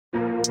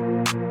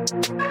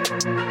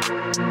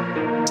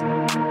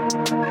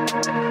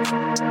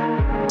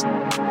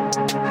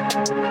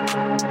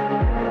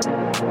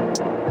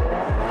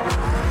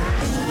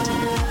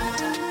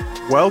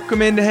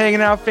Welcome into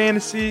Hanging Out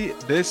Fantasy.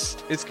 This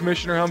is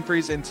Commissioner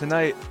Humphreys, and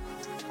tonight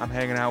I'm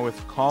hanging out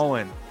with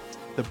Colin,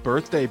 the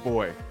birthday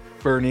boy,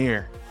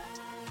 Bernier.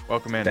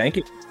 Welcome in. Thank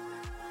you.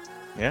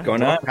 Yeah,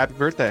 Going on. Happy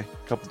birthday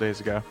a couple days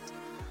ago.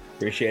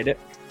 Appreciate it.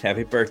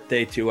 Happy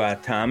birthday to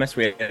Thomas.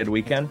 We had a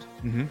weekend.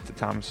 To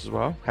Thomas as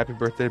well. Happy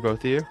birthday, both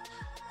of you.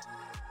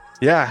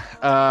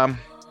 Yeah,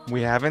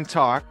 we haven't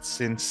talked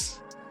since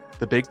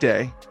the big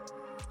day,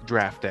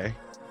 draft day.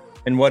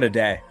 And what a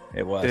day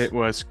it was. It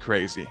was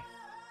crazy.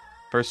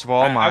 First of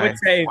all, I would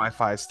say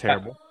Wi-Fi is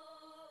terrible.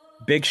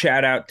 Big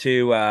shout out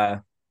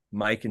to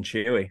Mike and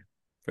Chewy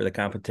for the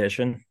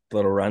competition.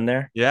 Little run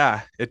there.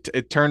 Yeah,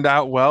 it turned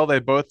out well. They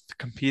both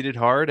competed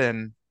hard,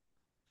 and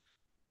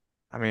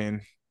I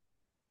mean,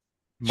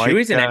 Mike,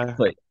 Chewy's an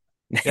athlete.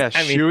 Yeah,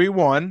 Chewy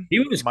won. He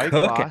was Mike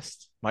cooking.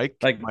 lost.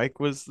 Mike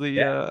was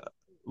the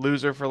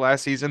loser for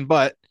last season,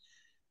 but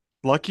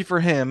lucky for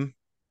him,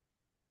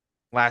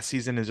 last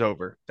season is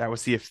over. That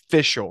was the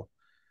official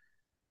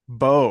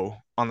bow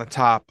on the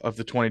top of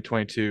the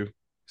 2022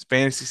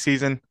 fantasy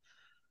season,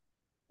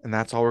 and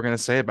that's all we're gonna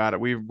say about it.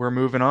 We're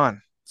moving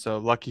on. So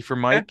lucky for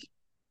Mike.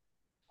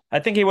 I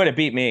think he would have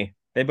beat me.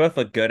 They both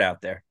look good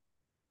out there.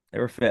 They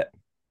were fit.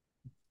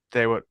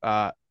 They would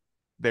have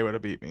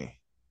beat me,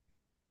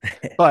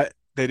 but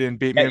they didn't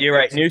beat me. You're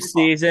right. New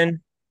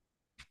season,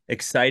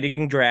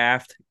 exciting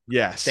draft.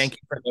 Yes. Thank you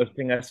for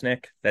hosting us,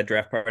 Nick. That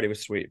draft party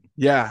was sweet.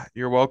 Yeah,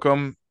 you're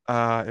welcome.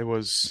 It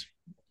was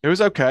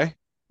okay.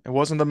 It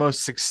wasn't the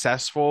most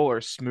successful or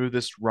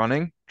smoothest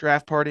running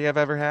draft party I've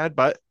ever had,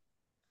 but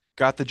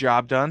got the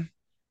job done.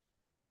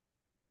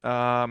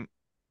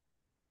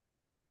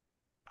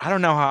 I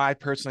don't know how I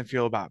personally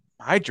feel about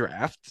my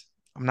draft.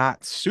 I'm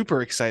not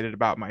super excited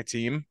about my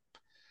team.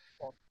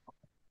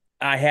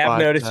 I have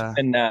noticed you've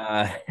been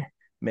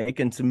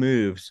making some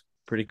moves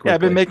pretty quickly. Yeah,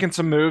 I've been making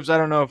some moves. I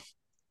don't know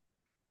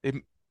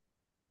if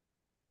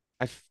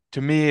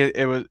to me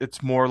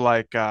it's more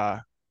like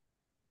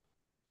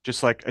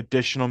just like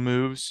additional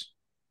moves.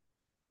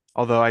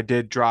 Although I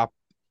did drop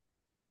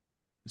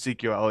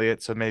Ezekiel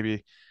Elliott, so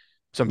maybe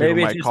some people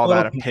might call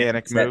that a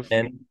panic move.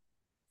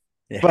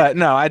 Yeah. But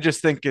no, I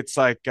just think it's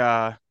like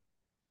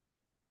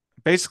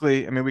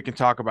basically, I mean, we can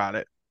talk about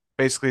it.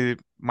 Basically,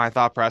 my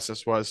thought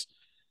process was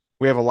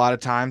we have a lot of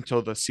time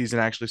till the season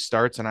actually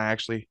starts, and I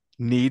actually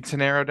need to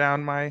narrow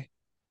down my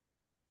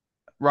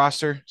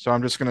roster. So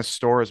I'm just going to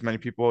store as many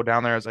people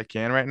down there as I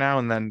can right now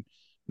and then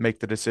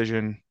make the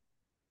decision,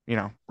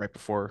 right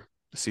before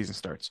the season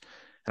starts.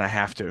 And I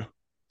have to.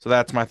 So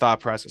that's my thought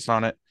process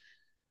on it.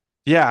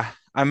 Yeah,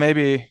 I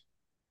maybe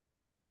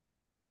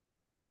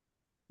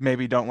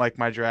don't like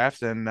my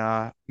draft, and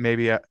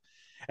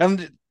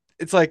and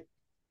it's like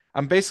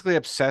I'm basically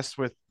obsessed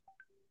with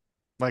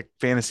like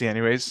fantasy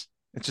anyways.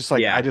 It's just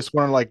like I just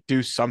want to like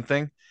do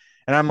something,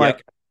 and I'm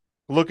like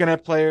looking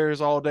at players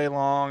all day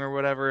long or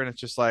whatever, and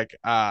it's just like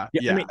I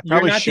mean,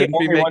 you're not the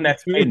only one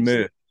that's made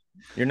moves.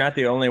 You're not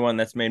the only one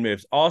that's made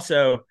moves.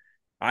 Also,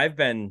 I've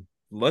been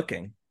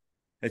looking.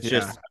 It's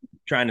just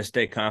trying to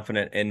stay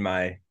confident in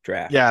my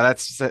draft. Yeah,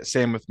 that's the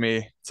same with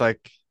me. It's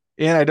like,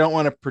 and I don't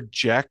want to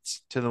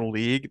project to the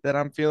league that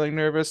I'm feeling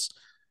nervous.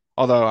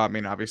 Although, I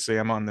mean, obviously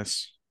I'm on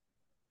this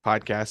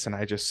podcast and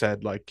I just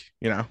said like,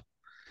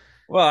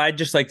 Well, I'd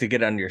just like to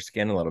get under your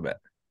skin a little bit.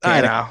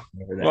 I know.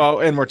 Well,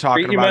 and we're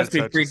talking about it.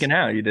 You must be freaking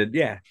out. You did.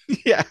 Yeah.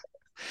 Yeah.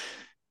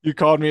 You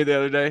called me the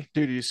other day.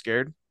 Dude, are you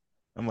scared?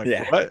 I'm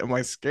like, what? Am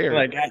I scared?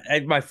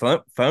 Like my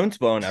phone's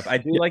blowing up. I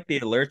do like the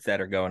alerts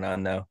that are going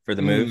on though for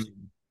the moves.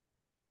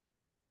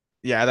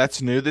 Yeah,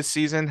 that's new this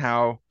season.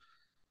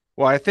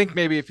 Well, I think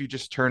maybe if you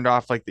just turned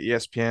off like the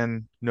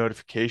ESPN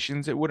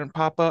notifications, it wouldn't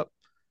pop up.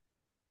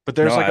 But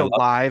there's a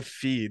live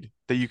feed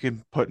that you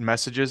can put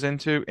messages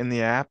into in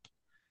the app.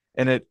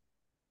 And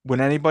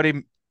when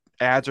anybody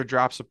adds or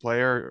drops a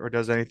player or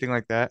does anything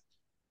like that,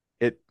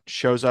 it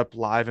shows up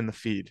live in the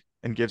feed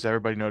and gives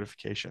everybody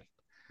notification.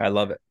 I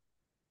love it.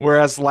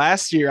 Whereas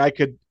last year I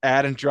could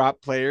add and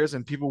drop players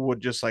and people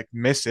would just like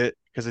miss it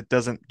because it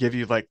doesn't give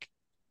you like,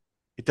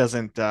 it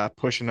doesn't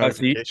push a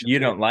notification. So you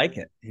don't like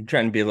it. You're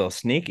trying to be a little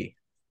sneaky.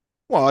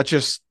 Well, it's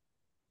just,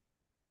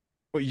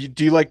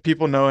 do you like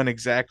people knowing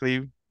exactly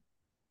who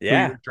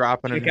you're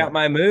dropping? Check out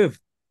my move.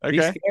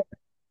 Okay.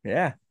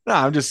 Yeah. No,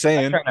 I'm just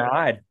saying. I'm trying to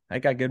hide. I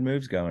got good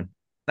moves going.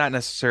 Not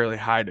necessarily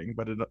hiding,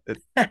 but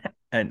it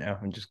I know.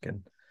 I'm just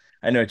kidding.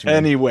 I know what you mean.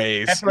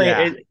 Anyways,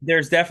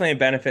 there's definitely a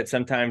benefit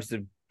sometimes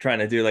to trying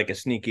to do like a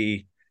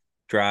sneaky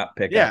drop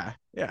pickup.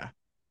 Yeah.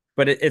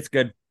 But it's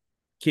good.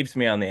 Keeps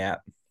me on the app.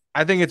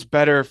 I think it's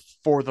better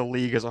for the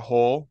league as a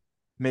whole.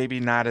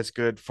 Maybe not as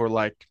good for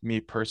like me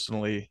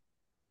personally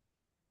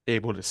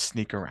able to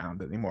sneak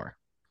around anymore.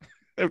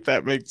 If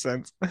that makes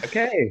sense.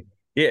 Okay.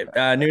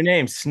 Yeah. New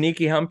name,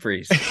 Sneaky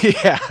Humphreys.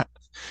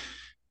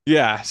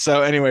 Yeah.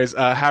 So anyways,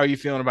 how are you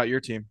feeling about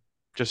your team?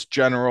 Just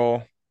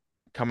general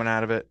coming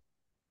out of it,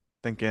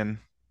 thinking.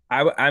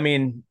 I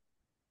mean,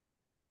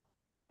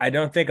 I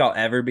don't think I'll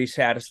ever be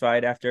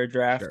satisfied after a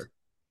draft. Sure.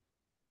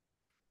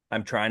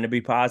 I'm trying to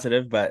be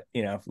positive, but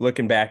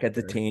looking back at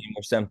the team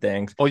or some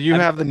things. Well, you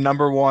have the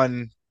number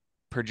one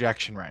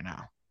projection right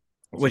now,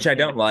 so which I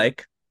don't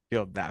like.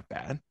 Feel that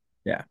bad.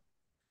 Yeah.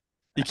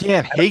 You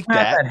can't I don't hate know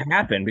how that. that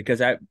happened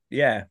because I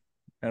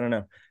don't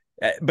know.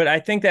 But I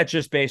think that's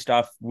just based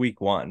off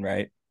week one,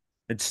 right?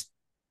 It's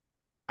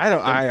I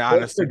those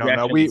honestly don't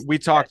know. We projections. we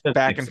That talked doesn't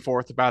back make and sense.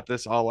 forth about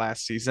this all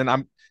last season.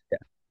 Yeah.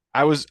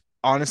 I was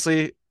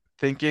honestly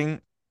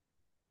thinking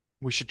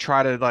we should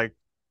try to like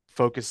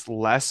focus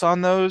less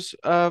on those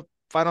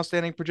final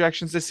standing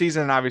projections this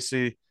season. And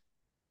obviously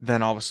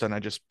then all of a sudden I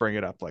just bring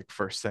it up like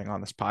first thing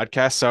on this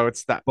podcast. So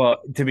it's that. Well,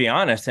 to be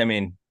honest, I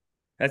mean,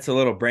 that's a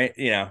little brain,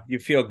 you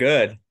feel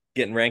good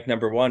getting ranked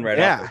number one right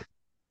off. Yeah.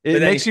 But It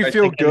then you makes you start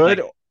feel thinking good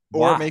like,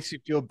 or it why? makes you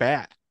feel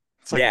bad.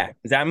 It's like, Yeah,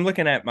 because I'm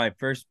looking at my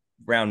first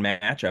round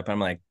matchup. I'm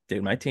like,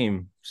 dude, my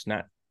team's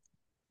not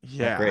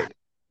yeah. great.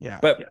 Yeah.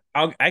 But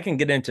I can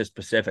get into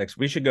specifics.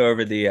 We should go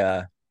over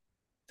the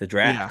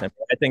draft. Yeah.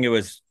 I think it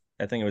was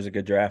a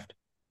good draft.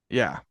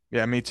 Yeah.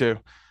 Yeah, me too.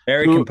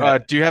 Very Who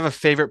competitive. do you have a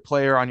favorite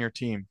player on your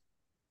team?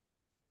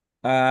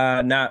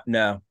 Not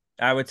no.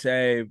 I would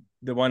say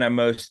the one I'm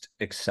most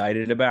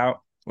excited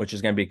about, which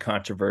is going to be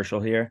controversial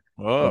here,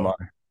 Whoa.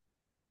 Lamar.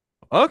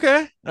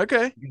 Okay.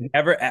 Okay.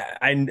 Ever,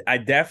 I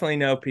definitely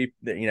know people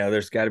that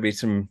there's got to be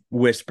some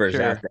whispers out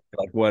Sure. there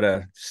like what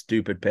a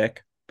stupid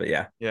pick, but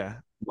yeah, Yeah.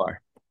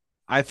 Lamar.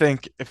 I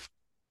think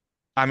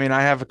I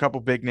have a couple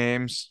big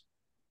names,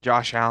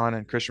 Josh Allen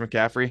and Christian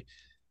McCaffrey,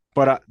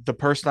 but the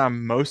person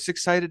I'm most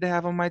excited to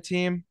have on my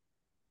team,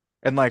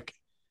 and like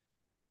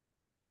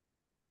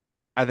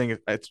I think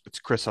it's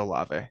Chris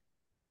Olave.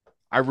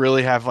 I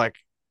really have like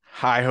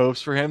high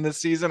hopes for him this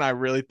season. I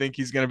really think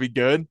he's going to be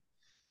good,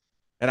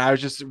 and I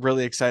was just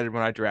really excited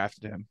when I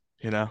drafted him.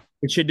 You know?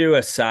 We should do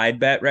a side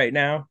bet right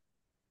now Oh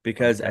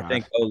because I God,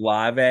 think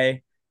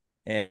Olave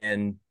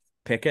and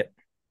Pickett,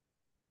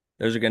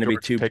 those are going to be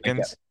George two breakout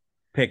Pickens.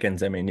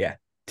 Pickens. I mean, yeah,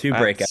 two That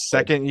breakout.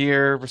 second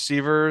year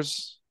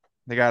receivers,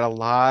 they got a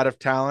lot of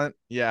talent.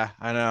 Yeah,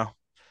 I know.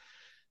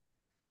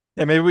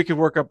 Yeah, maybe we could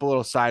work up a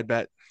little side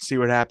bet, see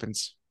what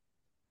happens.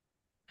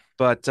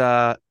 But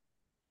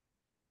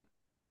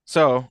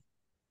so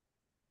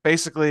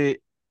basically,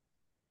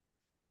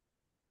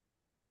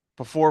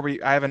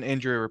 I have an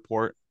injury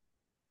report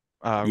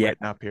Yeah.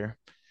 written up here.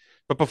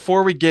 But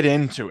before we get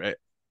into it,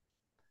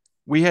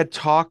 we had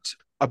talked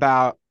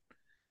about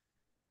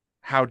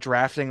how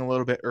drafting a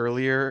little bit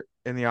earlier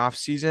in the off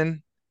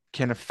season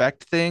can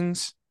affect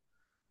things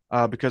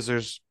because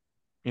there's,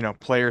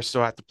 players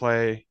still have to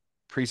play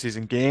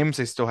preseason games.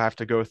 They still have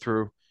to go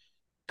through a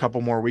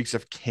couple more weeks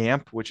of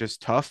camp, which is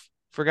tough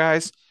for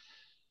guys,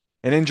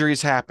 and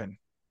injuries happen.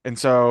 And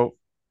so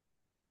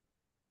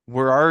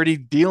we're already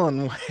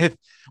dealing with,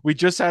 we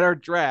just had our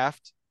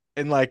draft,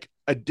 and like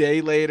a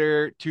day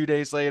later, 2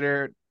 days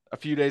later, a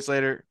few days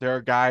later, there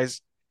are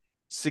guys,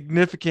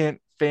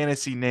 significant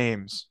fantasy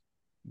names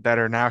that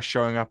are now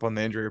showing up on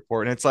the injury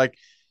report. And it's like,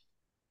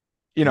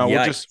 we'll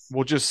just Yikes.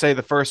 we'll just say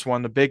the first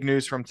one, the big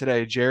news from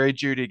today. Jerry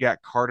Jeudy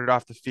got carted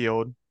off the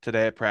field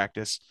today at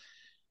practice.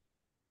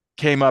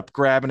 Came up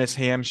grabbing his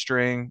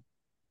hamstring.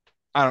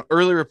 I don't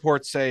early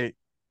reports say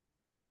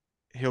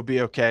he'll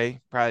be okay.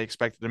 Probably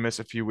expected to miss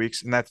a few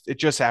weeks, and it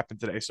just happened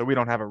today. So we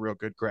don't have a real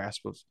good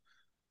grasp of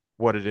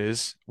what it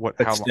is, But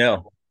how long.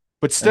 still,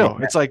 But I mean, still,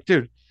 it's like,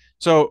 dude.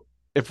 So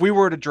if we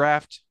were to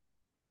draft,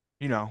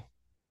 you know,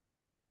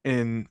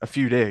 in a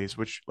few days,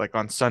 which like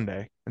on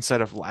Sunday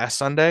instead of last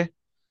Sunday,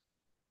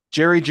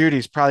 Jerry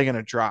Judy's probably going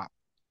to drop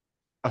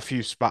a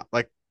few spot.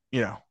 Like,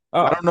 I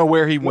oh, don't know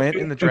where he it went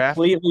in would the draft.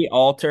 completely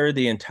alter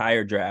the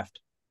entire draft.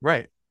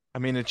 Right. I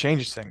mean, it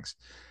changes things.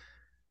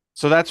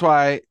 So that's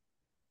why,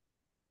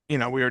 we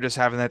were just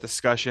having that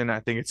discussion. I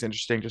think it's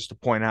interesting just to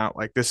point out,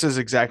 like, this is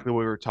exactly what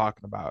we were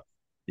talking about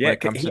when Yeah, it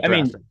comes to I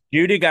mean, drafting.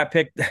 Judy got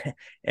picked,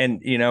 and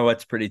you know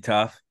what's pretty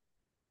tough?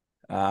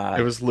 It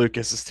Uh, was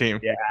Lucas's team.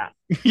 yeah,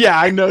 Yeah,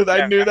 I know.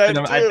 I knew that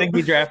I too. think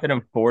he drafted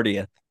him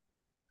 40th.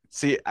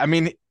 See, I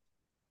mean,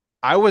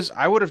 I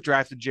would have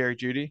drafted Jerry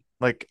Judy.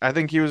 Like, I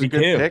think he was a Me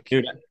good too, pick.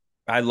 dude.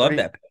 I love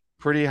Pretty that pick.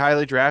 pretty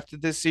highly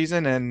drafted this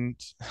season, and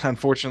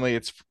unfortunately,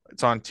 it's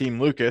on Team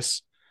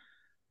Lucas,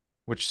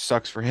 which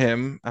sucks for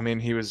him. I mean,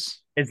 he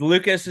was Is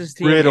Lucas's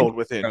team in riddled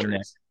with from there?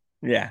 injuries.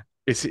 Yeah,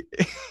 Is he,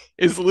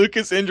 is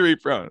Lucas injury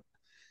prone?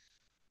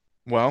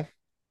 Well,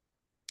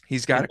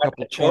 he's he's got a got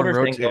couple that torn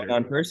shoulder thing going rotator,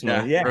 on yeah,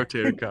 personally. Yeah.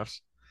 rotator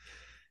cuffs.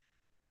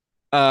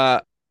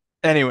 Uh,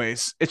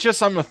 anyways, it's just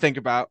something to think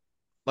about.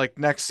 Like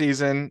next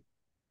season,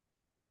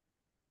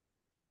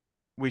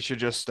 we should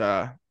just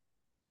it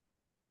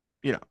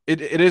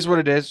is what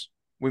it is.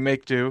 We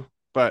make do,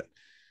 but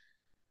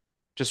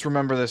just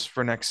remember this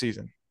for next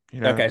season. You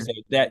know what I Okay, mean?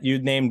 so that you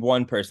named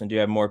one person. Do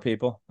you have more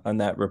people on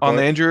that On the report?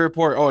 injury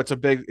report, oh,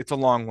 it's a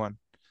long one.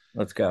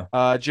 Let's go.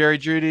 Jerry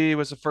Judy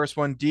was the first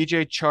one.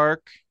 DJ Chark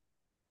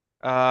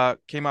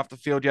came off the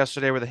field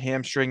yesterday with a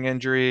hamstring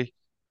injury.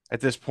 At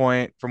this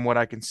point, from what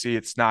I can see,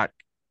 it's not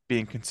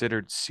being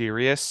considered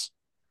serious.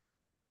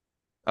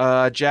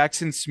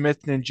 Jackson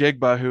Smith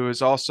Njigba, who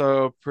is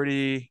also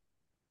pretty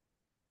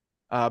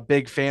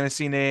Big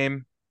fantasy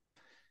name.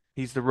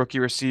 He's the rookie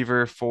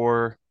receiver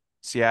for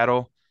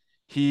Seattle.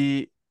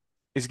 He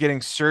is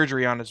getting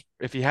surgery on his,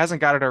 if he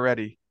hasn't got it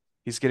already,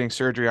 he's getting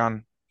surgery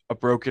on a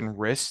broken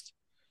wrist.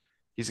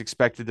 He's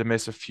expected to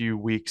miss a few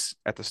weeks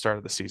at the start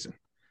of the season.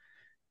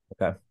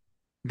 Okay.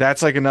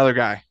 That's like another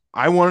guy.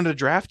 I wanted to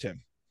draft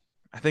him.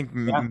 I think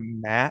Yeah.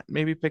 Matt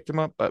maybe picked him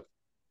up, but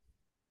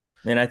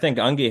And I think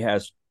Ungi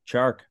has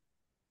Chark.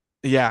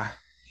 yeah,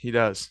 he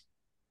does.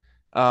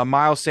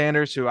 Miles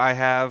Sanders, who I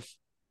have,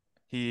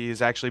 he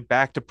is actually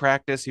back to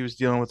practice. He was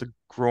dealing with a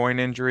groin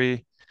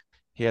injury.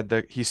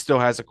 He still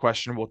has a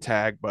questionable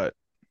tag, but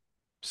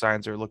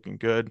signs are looking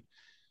good.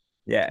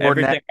 Yeah,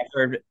 Jordan, everything I've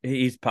heard,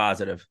 he's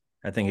positive.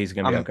 I think he's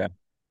gonna be okay.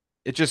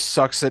 it just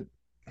sucks that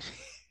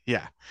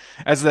yeah,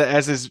 as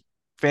his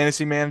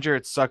fantasy manager,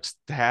 it sucks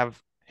to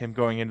have him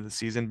going into the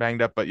season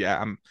banged up. But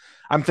yeah,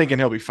 I'm thinking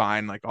he'll be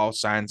fine. Like all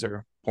signs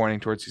are pointing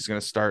towards he's going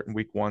to start in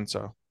week 1.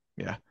 So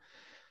yeah.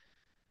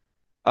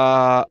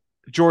 Uh,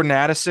 Jordan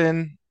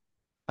Addison,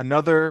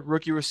 another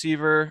rookie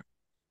receiver.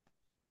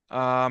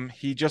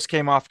 He just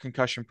came off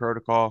concussion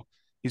protocol.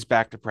 He's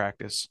back to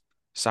practice.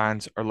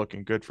 Signs are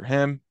looking good for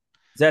him.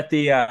 Is that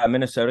the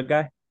Minnesota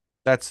guy?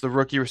 That's the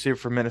rookie receiver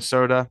from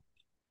Minnesota.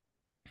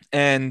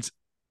 And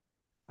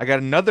I got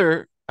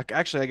another.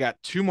 Actually, I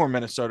got 2 more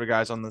Minnesota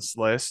guys on this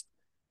list.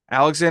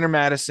 Alexander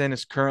Mattison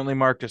is currently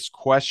marked as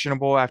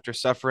questionable after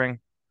suffering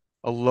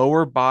a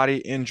lower body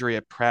injury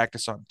at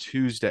practice on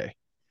Tuesday.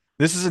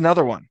 This is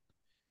another one.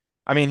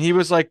 I mean,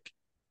 he's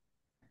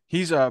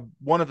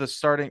one of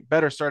the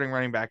better starting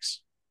running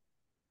backs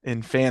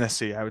in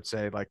fantasy, I would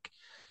say. Like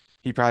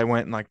he probably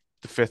went in like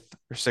the 5th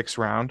or 6th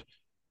round.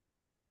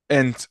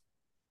 And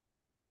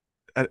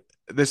uh,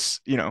 this,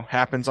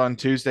 happens on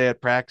Tuesday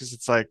at practice.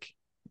 It's like,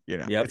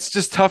 Yep. it's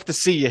just tough to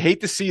see. You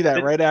hate to see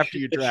that right after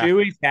you The draft.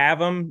 Chewies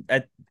have him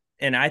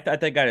and I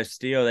thought they got a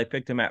steal. They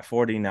picked him at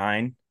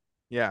 49.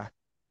 Yeah.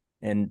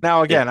 And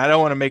Now again, I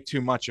don't want to make too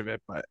much of it,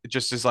 but it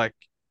just is like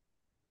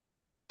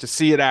to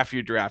see it after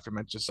you draft him,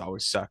 it just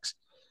always sucks.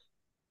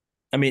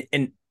 I mean,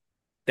 and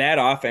that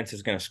offense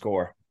is going to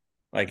score.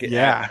 Like,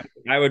 Yeah.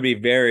 I would be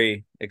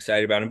very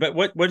excited about him. But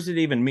what does it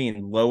even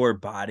mean? Lower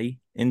body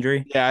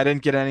injury? Yeah, I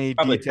didn't get any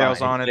Probably details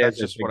fine. on it. That's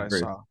just what I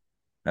saw.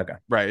 Okay.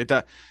 Right.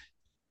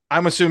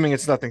 I'm assuming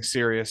it's nothing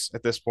serious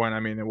at this point. I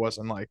mean, it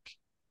wasn't like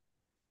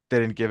they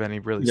didn't give any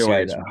really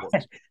serious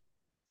reports.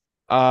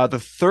 The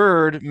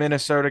third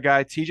Minnesota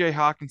guy, TJ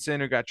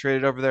Hawkinson, who got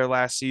traded over there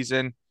last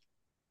season.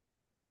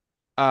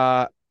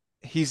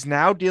 He's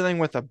now dealing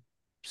with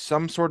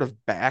some sort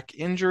of back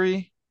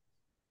injury,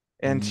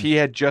 and he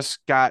had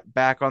just got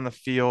back on the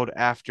field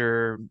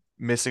after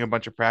missing a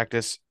bunch of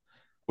practice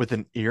with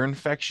an ear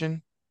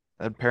infection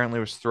that apparently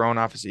was thrown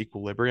off his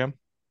equilibrium.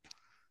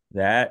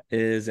 That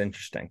is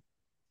interesting.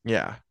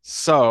 Yeah.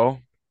 So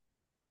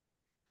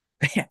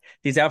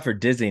he's out for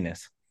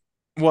dizziness.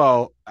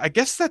 well, I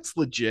guess that's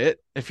legit.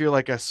 If you're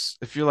like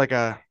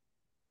a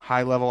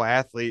high level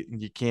athlete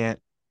and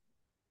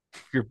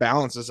your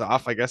balance is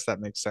off, I guess that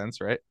makes sense,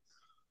 right?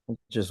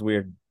 Just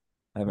weird.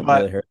 I haven't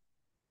But really heard.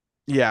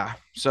 yeah,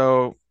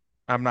 so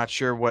I'm not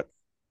sure what's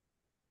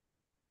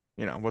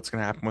going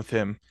to happen with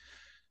him.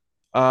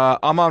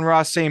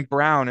 Amon-Ra St.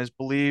 Brown is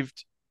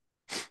believed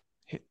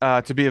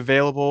to be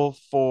available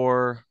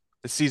for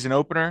the season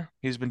opener.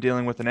 He's been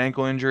dealing with an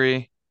ankle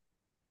injury.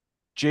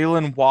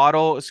 Jalen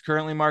Waddle is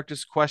currently marked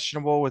as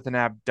questionable with an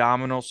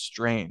abdominal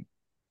strain.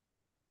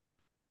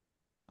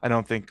 I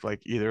don't think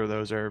like either of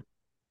those are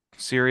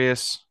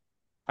serious.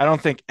 I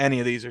don't think any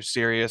of these are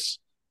serious,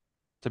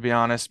 to be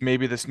honest.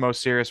 Maybe this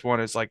most serious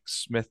one is like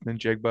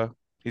Smith-Njigba.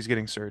 He's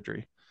getting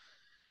surgery.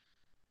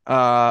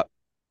 Uh,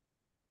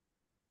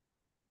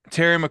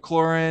 Terry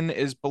McLaurin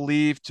is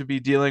believed to be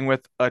dealing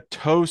with a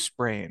toe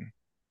sprain,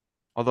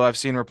 although I've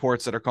seen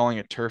reports that are calling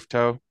it turf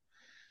toe.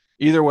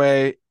 Either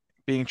way,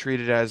 being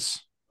treated as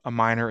a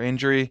minor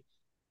injury.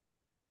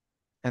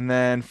 And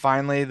then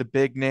finally, the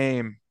big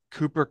name,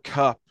 Cooper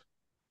Kupp.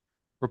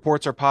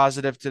 Reports are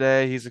positive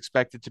today. He's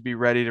expected to be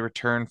ready to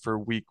return for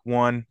week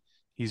 1.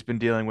 He's been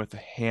dealing with a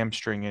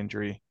hamstring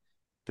injury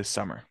this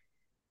summer.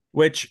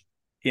 Which,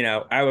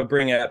 I would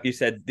bring up, you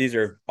said these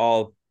are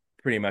all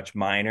pretty much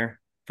minor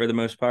for the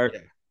most part.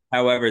 Yeah.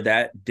 However,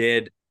 that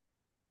did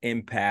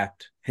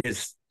impact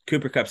his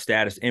Cooper Kupp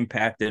status,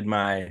 impacted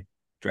my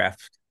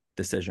draft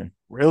decision.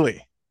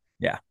 Really?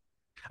 Yeah.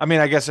 I mean,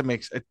 I guess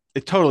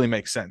it totally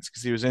makes sense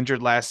because he was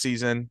injured last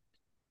season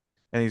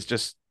and he's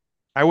just,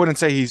 I wouldn't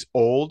say he's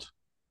old,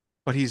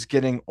 but he's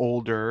getting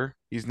older.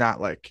 He's not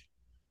like,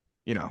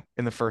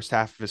 in the first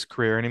half of his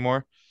career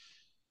anymore.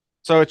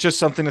 So it's just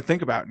something to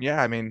think about.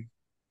 Yeah, I mean,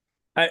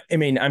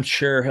 I'm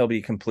sure he'll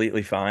be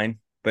completely fine,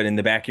 but in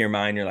the back of your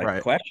mind, you're like,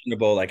 right,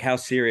 questionable. Like, how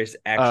serious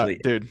actually?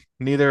 Dude,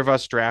 neither of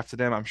us drafted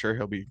him. I'm sure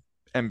he'll be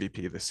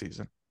MVP this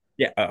season.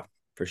 Yeah, oh,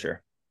 for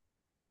sure.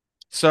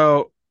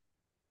 So,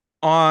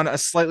 on a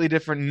slightly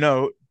different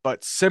note,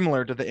 but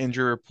similar to the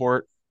injury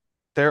report,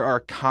 there are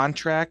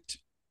contract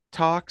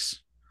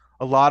talks.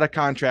 A lot of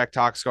contract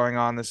talks going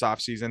on this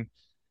offseason.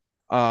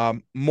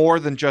 More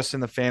than just in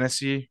the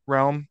fantasy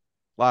realm.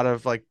 lot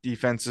of like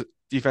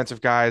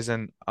defensive guys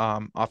and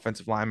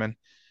offensive linemen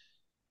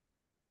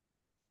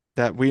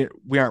that we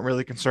aren't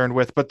really concerned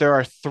with. But there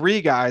are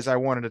three guys I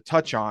wanted to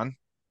touch on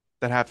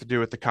that have to do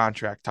with the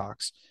contract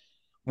talks.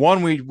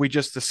 One we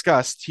just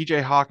discussed,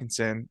 TJ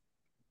Hawkinson.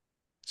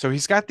 So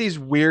he's got these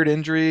weird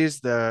injuries,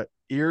 the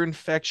ear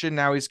infection.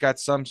 Now he's got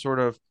some sort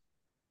of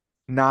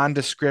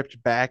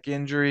nondescript back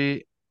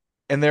injury.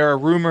 And there are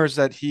rumors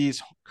that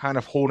he's kind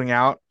of holding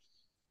out,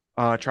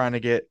 trying to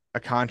get a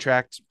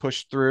contract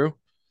pushed through,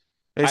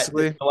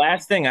 basically. The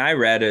last thing I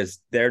read is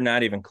they're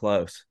not even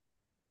close.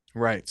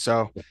 Right.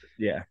 So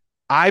Yeah.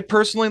 I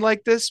personally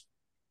like this.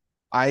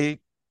 I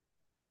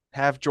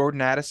have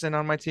Jordan Addison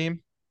on my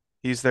team.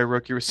 He's their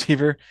rookie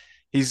receiver.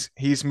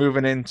 He's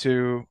moving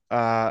into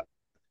the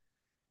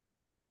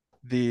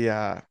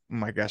oh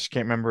my gosh, I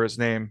can't remember his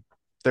name.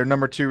 Their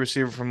number two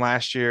receiver from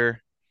last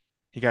year.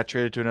 He got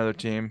traded to another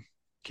team.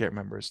 Can't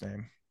remember his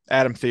name.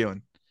 Adam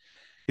Thielen.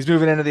 He's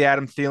moving into the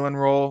Adam Thielen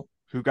role,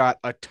 who got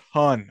a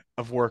ton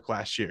of work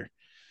last year.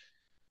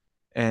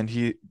 And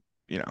he,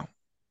 you know,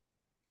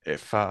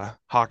 if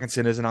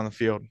Hawkinson isn't on the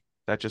field,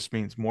 that just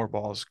means more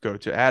balls go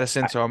to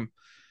Addison. So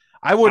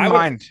I wouldn't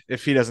mind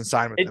if he doesn't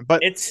sign with them.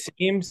 But it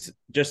seems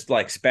just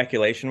like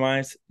speculation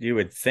wise, you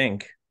would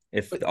think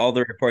if all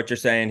the reports are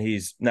saying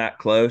he's not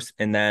close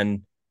and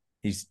then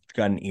he's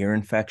got an ear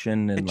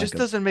infection and it just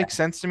doesn't make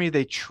sense to me.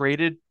 They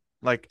traded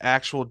like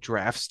actual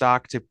draft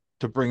stock to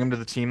bring him to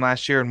the team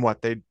last year, and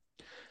what they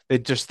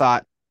just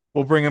thought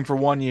we'll bring him for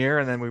 1 year,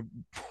 and then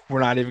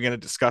we're not even going to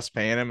discuss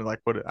paying him.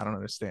 Like, what? I don't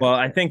understand. Well,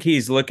 I think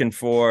he's looking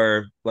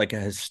for like a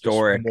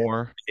historic,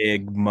 more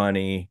big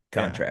money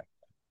contract.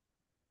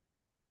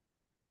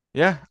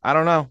 Yeah, I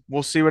don't know.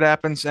 We'll see what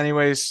happens.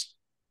 Anyways,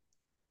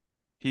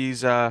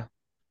 he's up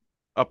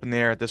in the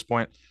air at this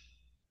point.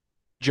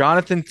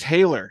 Jonathan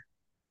Taylor.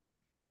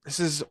 This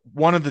is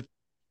one of the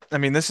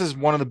this is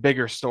one of the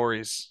bigger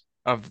stories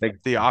of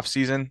the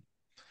offseason.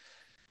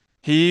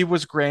 He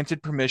was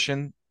granted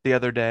permission the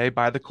other day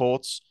by the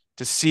Colts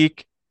to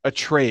seek a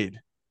trade.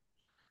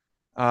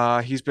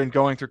 He's been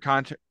going through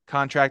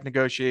contract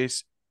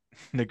negotiations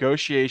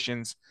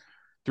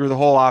through the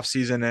whole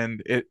offseason,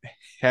 and it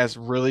has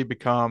really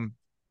become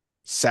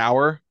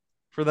sour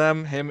for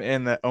them. Him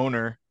and the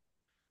owner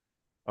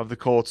of the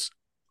Colts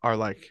are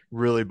like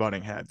really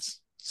butting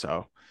heads.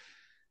 So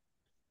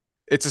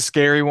it's a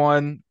scary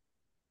one.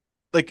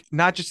 Like,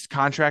 not just the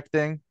contract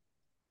thing,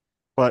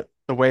 but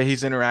the way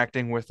he's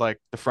interacting with like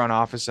the front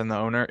office and the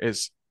owner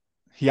is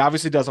he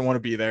obviously doesn't want to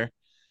be there.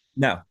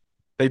 No.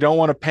 They don't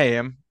want to pay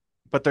him,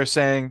 but they're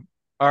saying,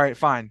 all right,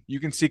 fine, you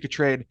can seek a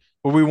trade,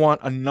 but we want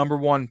a number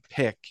one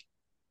pick,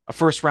 a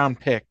first round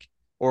pick,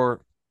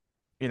 or,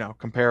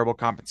 comparable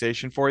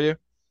compensation for you.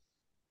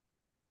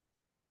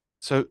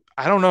 So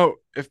I don't know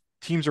if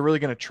teams are really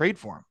going to trade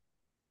for him.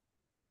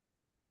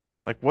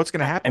 Like, what's going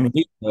to happen? I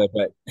mean,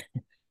 but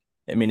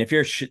if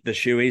you're the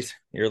Shoeys,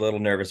 you're a little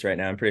nervous right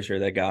now. I'm pretty sure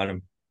they got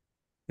him.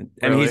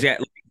 I mean, he's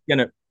at least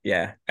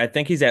I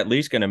think he's at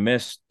least gonna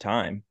miss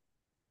time.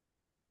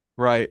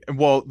 Right.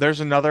 Well,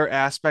 there's another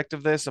aspect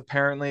of this.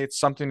 Apparently, it's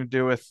something to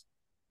do with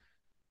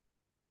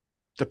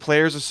the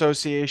Players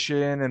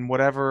Association and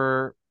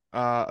whatever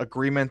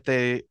agreement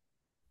they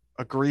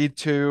agreed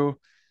to.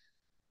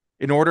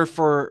 In order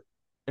for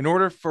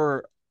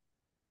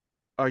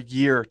a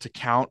year to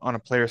count on a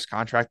player's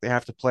contract, they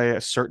have to play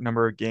a certain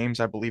number of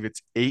games. I believe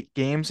it's 8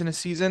 games in a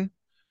season,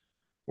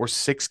 or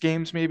 6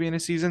 games maybe in a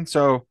season.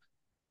 So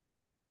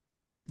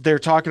they're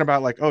talking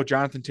about like, oh,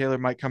 Jonathan Taylor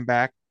might come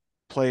back,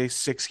 play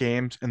 6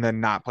 games, and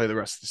then not play the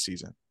rest of the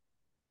season,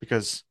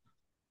 because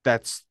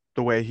that's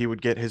the way he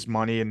would get his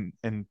money,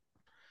 and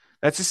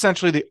that's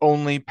essentially the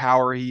only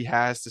power he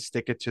has to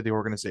stick it to the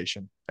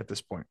organization at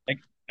this point.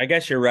 I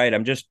guess you're right.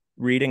 I'm just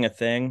reading a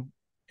thing.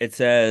 It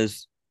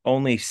says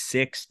only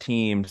 6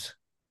 teams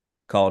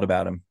called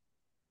about him.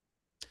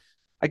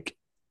 I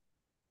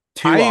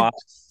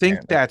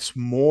think that's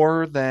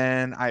more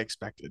than I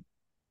expected.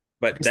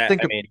 But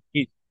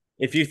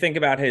if you think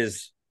about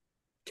his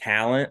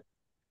talent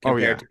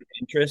compared to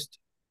interest,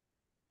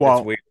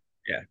 well, weird.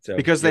 Yeah, so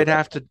because they'd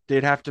have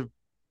to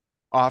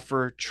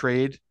offer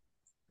trade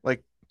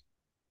like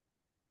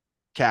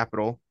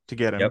capital to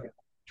get him,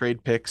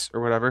 trade picks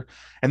or whatever,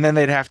 and then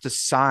they'd have to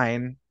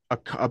sign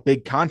a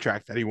big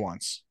contract that he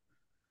wants.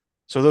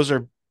 So those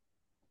are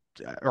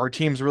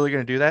teams really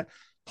going to do that?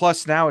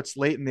 Plus, now it's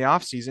late in the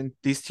offseason.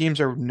 These teams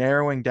are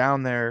narrowing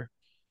down their,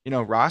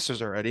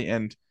 rosters already,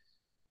 and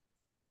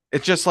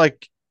it's just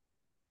like,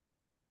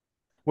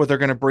 what, they're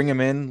going to bring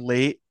him in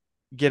late,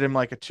 get him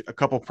like a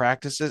couple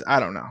practices. I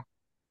don't know.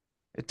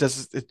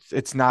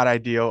 It's not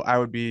ideal. I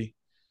would be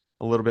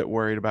a little bit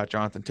worried about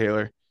Jonathan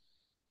Taylor,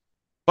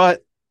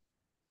 but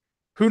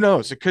who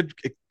knows?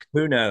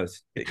 Who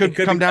knows? It could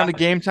come down to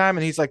game time,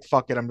 and he's like,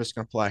 "Fuck it, I'm just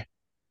going to play."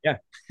 Yeah,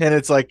 and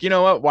it's like, you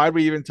know what? Why'd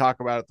we even talk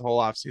about it the whole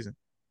offseason?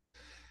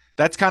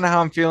 That's kind of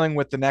how I'm feeling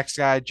with the next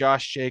guy,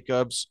 Josh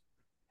Jacobs.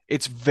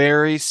 It's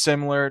very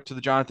similar to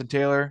the Jonathan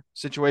Taylor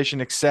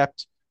situation,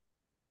 except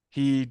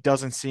he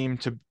doesn't seem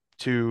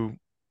to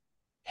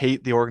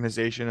hate the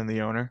organization and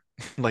the owner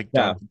like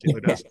No, Jonathan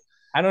Taylor does.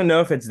 I don't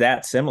know if it's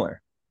that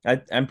similar.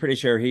 I'm pretty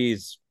sure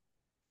he's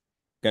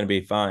going to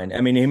be fine.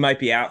 I mean, he might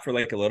be out for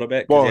like a little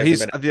bit because he Well, hasn't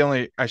he's been. the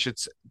only I should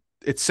say,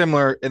 it's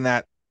similar in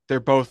that they're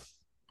both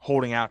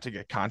holding out to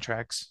get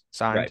contracts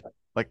signed, Right.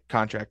 like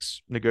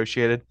contracts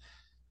negotiated.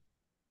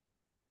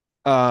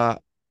 Uh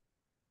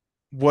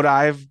what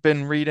I've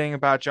been reading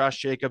about Josh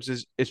Jacobs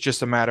is it's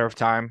just a matter of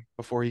time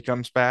before he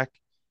comes back.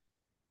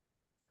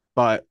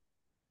 But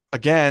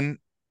again,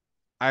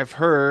 I've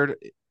heard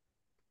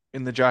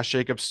in the Josh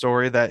Jacobs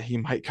story that he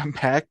might come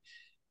back,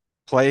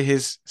 play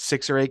his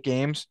 6 or 8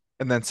 games,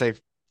 and then say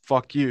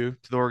 "fuck you"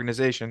 to the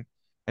organization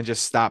and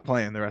just stop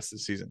playing the rest of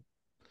the season.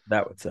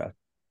 That would suck.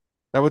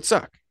 That would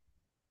suck.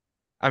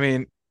 I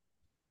mean,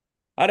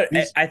 I don't.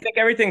 he's I think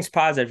everything's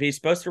positive. He's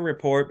supposed to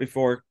report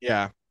before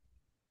yeah,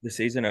 the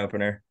season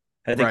opener.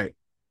 I think right.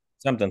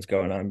 something's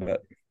going on,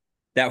 but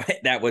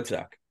that would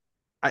suck.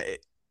 I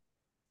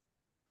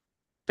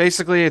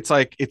basically it's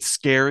like it's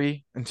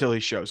scary until he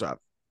shows up.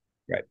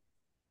 Right.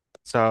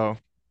 So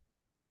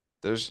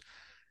there's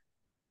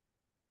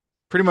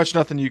pretty much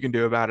nothing you can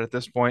do about it at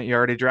this point. You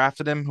already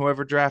drafted him,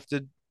 whoever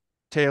drafted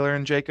Taylor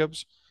and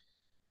Jacobs,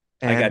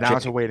 I and got now you.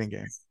 it's a waiting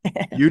game.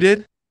 You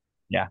did?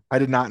 Yeah. I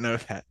did not know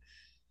that.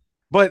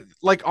 But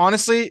like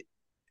honestly,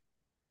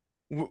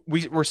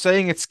 we're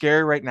saying it's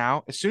scary right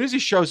now. As soon as he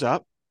shows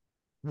up,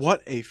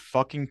 what a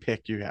fucking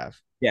pick you have.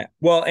 Yeah.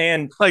 Well,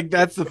 and Like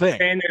that's the thing.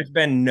 there's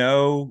been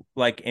no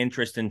like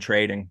interest in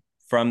trading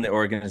from the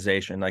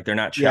organization. Like they're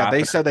not Yeah, they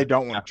shopping. said they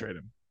don't want to trade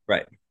him.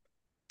 Right.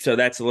 So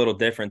that's a little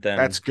different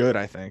That's than good,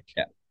 I think.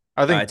 yeah.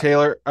 I think I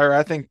Taylor or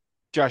I think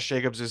Josh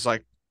Jacobs is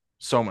like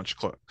so much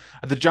close.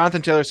 The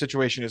Jonathan Taylor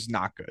situation is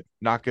not good.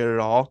 Not good at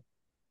all.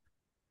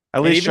 At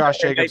and least even though Josh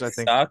they Jacobs, might I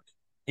think suck,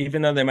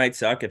 even though they might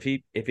suck, if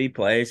he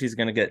plays, he's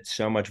going to get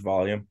so much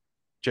volume.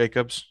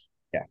 Jacobs,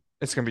 Yeah.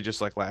 it's gonna be just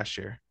like last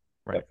year.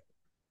 Right. Yep.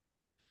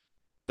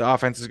 The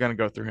offense is gonna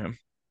go through him.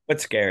 But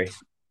scary.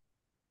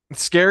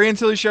 It's scary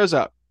until he shows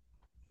up.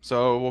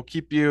 So we'll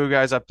keep you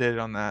guys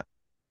updated on that.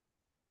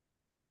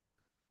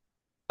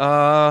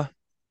 Uh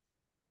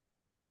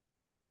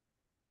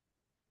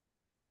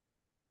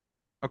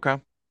okay.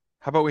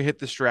 How about we hit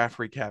this draft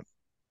recap?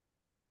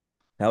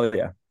 Hell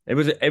yeah. It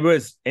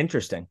was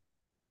interesting.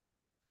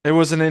 It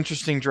was an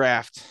interesting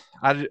draft.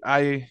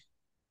 I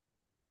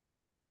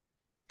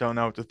don't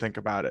know what to think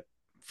about it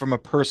from a I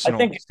personal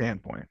think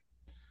standpoint.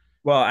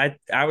 well,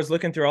 I was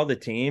looking through all the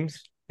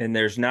teams and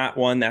there's not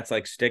one that's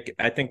like stick.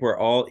 I think we're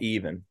all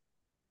even.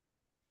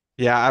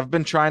 Yeah, I've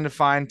been trying to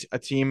find a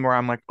team where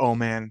I'm like, oh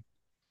man,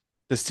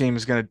 this team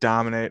is going to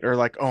dominate, or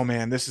like, oh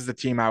man, this is the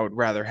team I would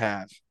rather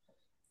have.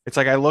 It's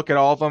like I look at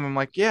all of them, I'm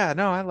like, yeah,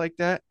 no, I like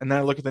that. And then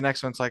I look at the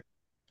next one, it's like,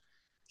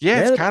 yeah,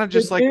 it's Yeah, that's kind of good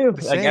just like too.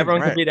 the Like same,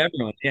 everyone can right? beat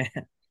everyone. Yeah.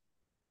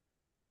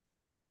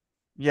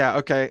 Yeah,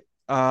 okay.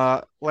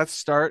 Let's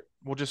start.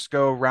 We'll just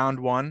go round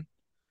one.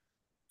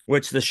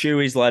 Which the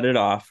Shoeys let it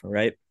off,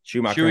 right?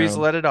 Schumacher Shoeys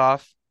home. let it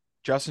off.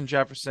 Justin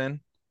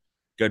Jefferson,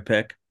 Good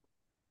pick.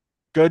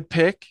 good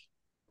pick,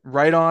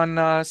 right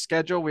on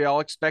schedule. We all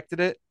expected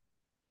it.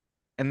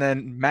 And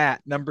then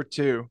Matt, number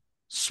two,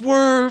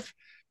 swerve.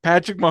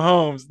 Patrick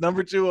Mahomes,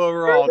 number two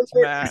overall to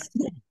Matt.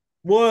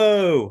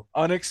 Whoa.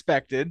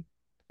 Unexpected.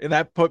 And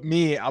that put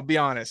me, I'll be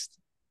honest,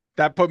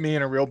 that put me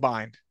in a real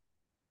bind.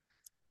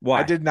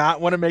 I Why? did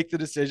not want to make the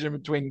decision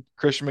between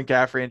Christian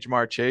McCaffrey and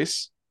Jamar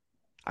Chase.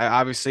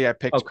 I Oh,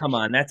 picked come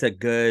on. That's a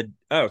good.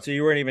 Oh, so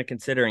you weren't even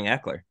considering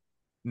Eckler.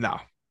 no,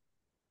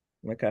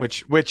 Okay.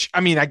 which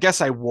I mean, I guess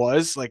I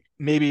was like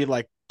maybe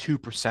like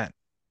 2%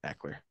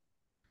 Eckler,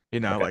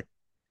 Okay. like,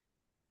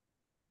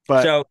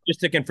 but So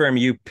just to confirm,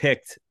 you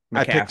picked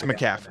I picked McCaffrey.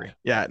 McCaffrey.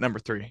 Yeah, at number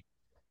three.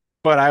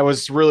 But I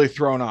was really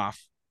thrown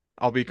off.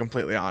 I'll be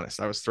completely honest.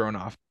 I was thrown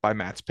off by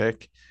Matt's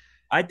pick.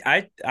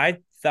 I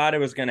thought it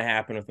was going to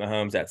happen with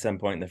Mahomes at some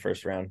point in the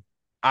first round.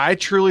 I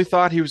truly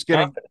thought he was going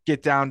to Confident.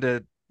 get down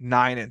to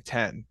 9 and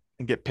 10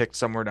 and get picked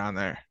somewhere down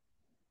there.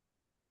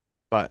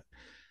 But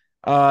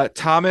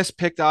Thomas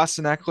picked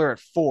Austin Eckler at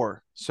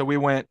 4. So we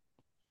went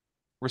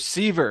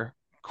receiver,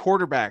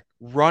 quarterback,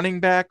 running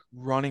back,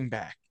 running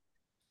back.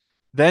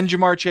 Then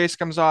Jamar Chase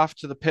comes off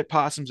to the Pit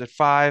Possums at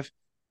 5.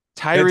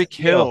 Good Tyreek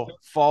steal. Hill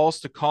falls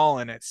to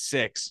Colin at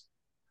 6.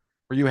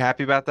 Were you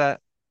happy about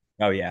that?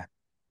 Oh yeah.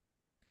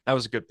 That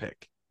was a good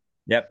pick.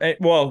 Yep. It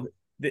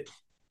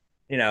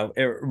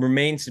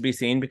remains to be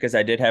seen because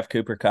I did have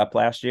Cooper Kupp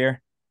last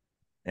year,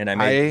 and I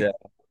made I the.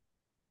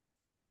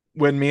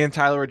 when me and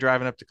Tyler were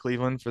driving up to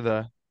Cleveland for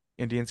the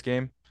Indians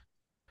game,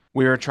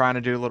 we were trying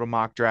to do a little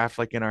mock draft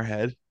like in our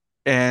head,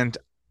 and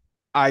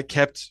I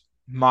kept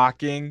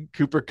mocking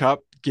Cooper Kupp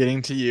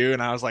getting to you,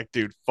 and I was like,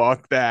 dude,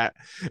 fuck that.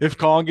 If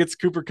Colin gets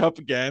Cooper Kupp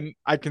again,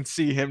 I can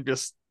see him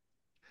just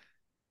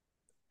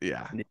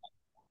yeah.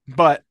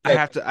 But I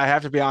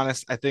have to be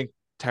honest. I think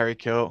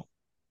Tyreek Hill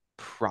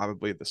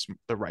probably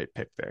the right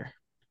pick there.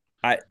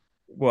 I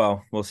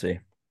well, we'll see.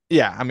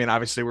 Yeah, I mean,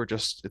 obviously we're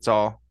just it's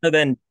all So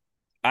then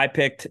I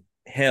picked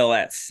Hill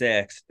at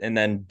 6, and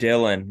then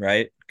Dylan,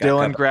 right? Got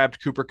Dylan Kupp.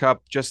 grabbed Cooper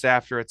Kupp just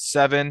after at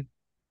 7.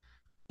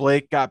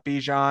 Blake got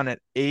Bijan at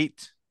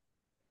 8,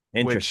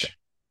 Interesting. which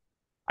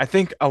I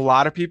think a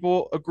lot of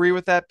people agree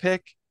with that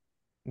pick.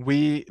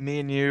 Me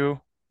and you,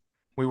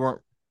 we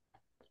weren't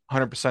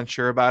 100%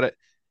 sure about it.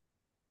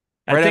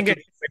 I Right think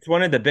after it's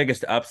one of the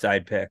biggest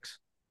upside picks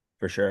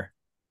for sure.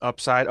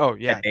 upside. Oh,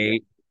 At yeah.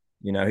 8,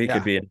 he could Yeah.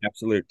 be an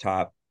absolute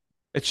top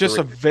It's just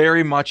 3. a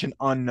very much an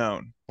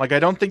unknown. Like I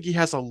don't think he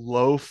has a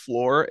low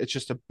floor. It's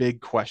just a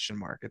big question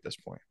mark at this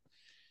point,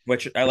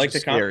 Which I which like is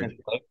the confidence.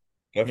 scary.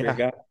 Go for your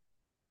Yeah. guy.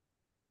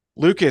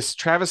 Lucas,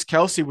 Travis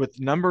Kelce with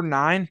number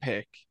 9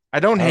 pick.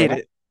 I don't All hate right.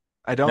 it.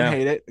 I don't No.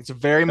 hate it. It's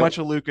very Nope. much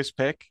a Lucas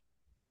pick.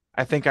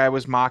 I think I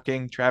was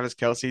mocking Travis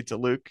Kelce to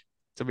Luke,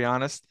 to be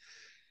honest.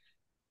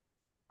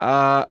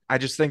 I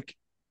just think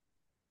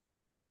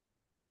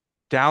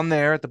down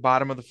there at the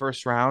bottom of the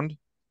first round,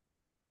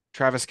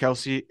 Travis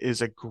Kelce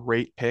is a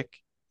great pick.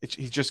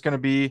 He's just going to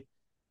be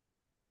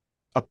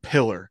a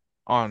pillar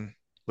on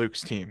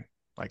Luke's team.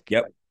 Like,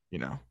 Yep. you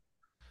know,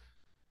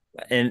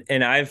 And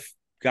I've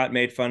got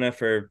made fun of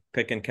for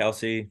picking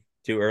Kelce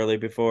too early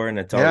before, and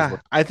it's always yeah,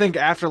 worked. I think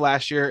after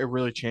last year, it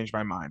really changed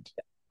my mind.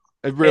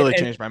 It And, really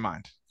and changed my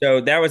mind.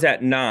 so that was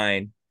at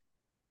 9,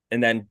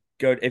 and then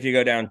if you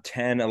go down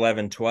 10,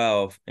 11,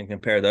 12, and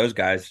compare those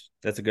guys,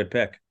 that's a good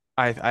pick.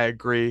 I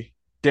agree.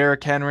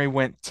 Derrick Henry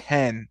went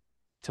 10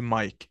 to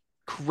Mike.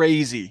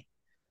 Crazy.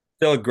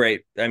 Still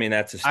great. I mean,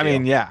 that's a I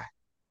mean, steal.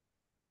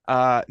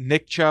 yeah.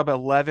 Nick Chubb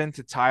 11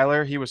 to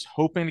Tyler. He was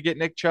hoping to get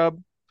Nick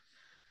Chubb.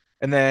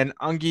 And then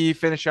Ungi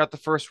finished out the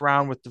first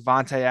round with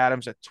Devontae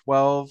Adams at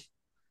 12.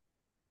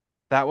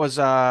 That was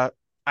I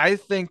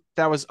think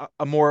that was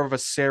a more of a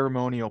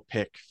ceremonial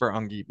pick for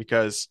Ungi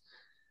because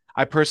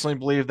I personally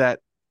believe that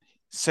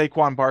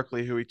Saquon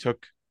Barkley, who he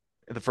took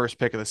the first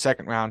pick of the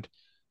second round,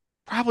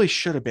 probably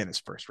should have been his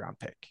first round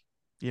pick.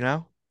 You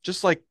know,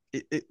 just like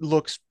it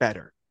looks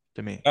better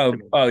to me.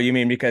 Oh, you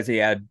mean because he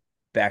had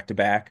back to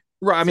back?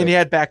 Right. I mean, So he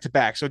had back to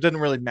back, so it didn't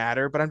really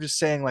matter. But I'm just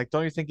saying, like,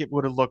 don't you think it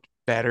would have looked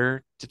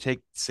better to take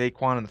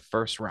Saquon in the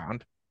first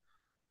round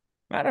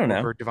I don't know.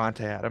 over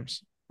Devontae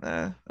Adams?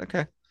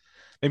 Okay.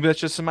 Maybe that's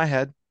just in my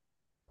head.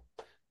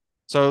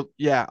 So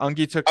yeah,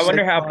 Ungi took I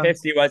wonder how Saquon.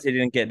 pissed he was he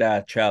didn't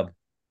get Chubb.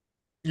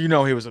 You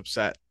know he was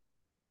upset.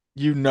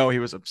 You know he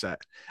was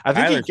upset. I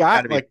think he Tyler's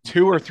got to got be like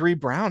 2 or 3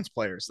 Browns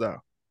players though.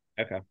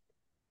 okay.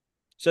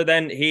 So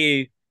then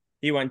he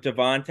went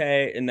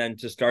Devontae, and then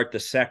to start the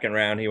second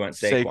round, he went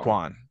Saquon.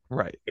 Saquon,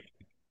 right.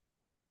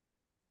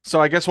 So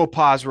I guess we'll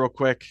pause real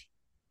quick.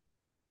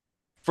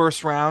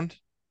 First round,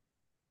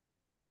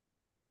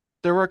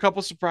 there were a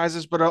couple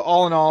surprises, but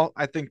all in all,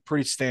 I think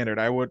pretty standard.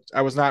 I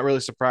was not really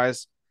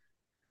surprised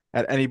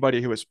at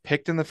anybody who was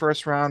picked in the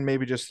first round,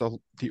 maybe just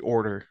the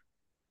order.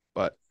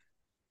 But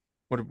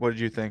what did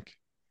you think?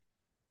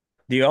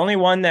 The only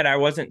one that I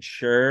wasn't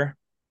sure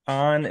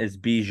on is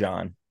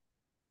Bijan.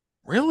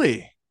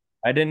 Really?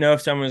 I didn't know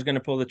if someone was going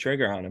to pull the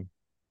trigger on him.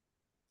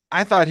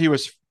 I thought he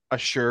was a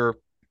sure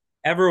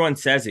Everyone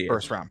says he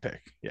first is, round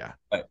pick. Yeah.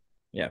 but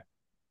yeah,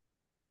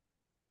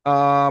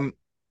 Um,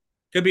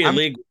 could be a I'm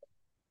league.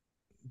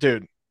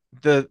 dude,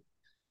 the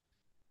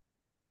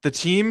the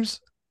teams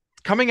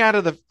coming out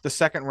of the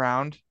second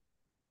round,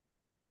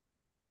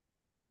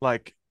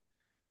 like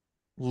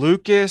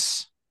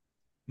Lucas,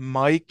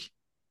 Mike,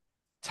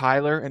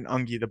 Tyler, and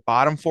Ungi, the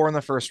bottom 4 in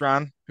the first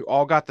round, who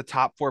all got the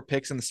top 4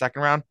 picks in the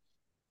second round,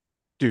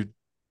 dude,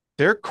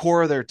 their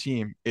core of their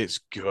team is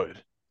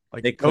good.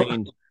 Like They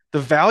cleaned. the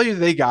value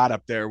they got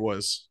up there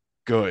was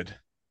good.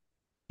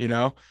 You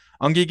know,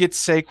 Ungi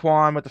gets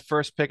Saquon with the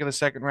first pick of the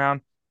second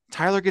round.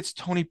 Tyler gets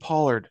Tony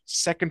Pollard,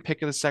 second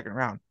pick of the second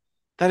round.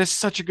 That is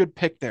such a good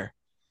pick there.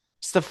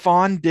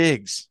 Stephon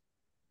Diggs,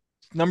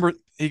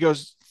 he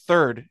goes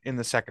third in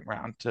the second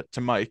round to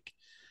Mike.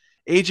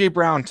 AJ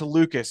Brown to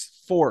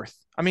Lucas, fourth.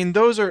 I mean,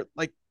 those are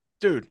like,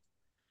 dude,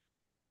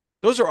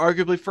 those are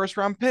arguably first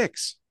round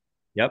picks.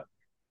 Yep,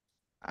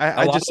 a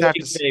I lot just of have to.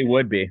 leagues they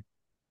would be.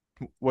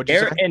 What'd you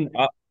say? Air and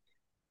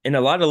in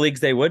a lot of leagues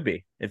they would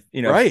be if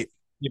Right.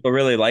 people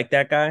really like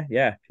that guy.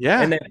 Yeah,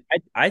 Yeah. and then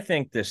I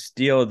think the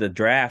steal of the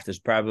draft is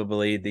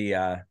probably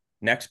the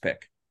next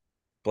pick,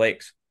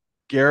 Blake's.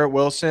 Garrett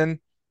Wilson,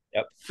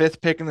 Yep.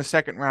 fifth pick in the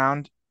second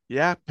round.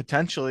 Yeah,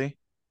 potentially.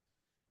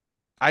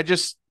 I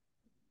just,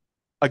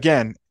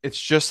 again, it's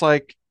just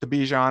like the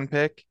Bijan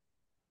pick.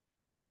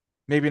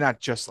 Maybe not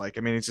just like,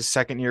 I mean, he's a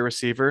second year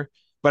receiver,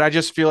 but I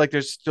just feel like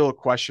there's still a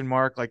question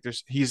mark. Like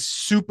he's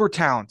super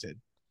talented.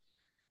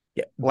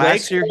 Yeah, Last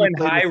Blake's year he going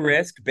played high with,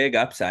 risk, big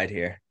upside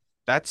here.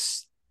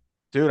 that's,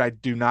 dude, I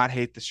do not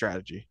hate the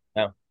strategy.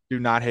 No, Do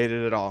not hate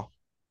it at all.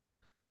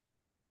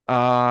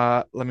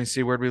 Let me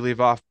see, where'd we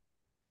leave off?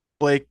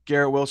 Blake,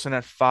 Garrett Wilson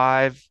at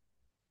 5.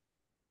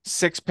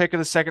 Sixth pick of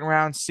the second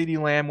round,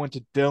 CeeDee Lamb went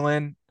to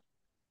Dylan.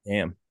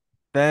 damn.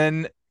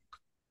 Then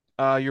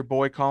your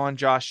boy Colin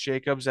Josh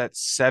Jacobs at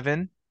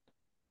 7.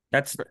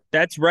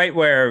 That's right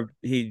where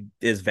he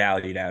is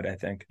valued out, I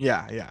think.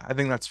 Yeah, yeah, I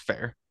think that's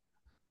fair.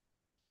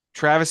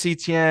 Travis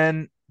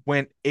Etienne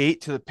went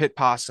 8 to the Pit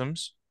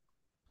Possums.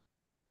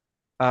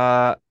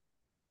 Uh,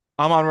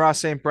 Amon-Ra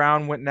St.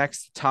 Brown went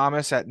next to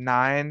Thomas at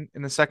 9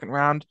 in the second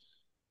round.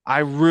 I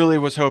really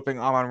was hoping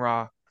Amon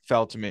Ra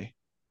fell to me.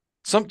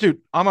 Some dude,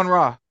 Amon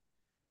Ra,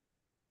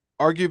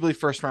 arguably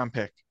first round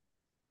pick,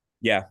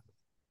 Yeah.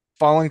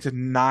 falling to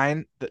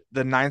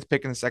the ninth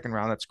pick in the second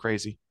round. That's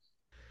crazy.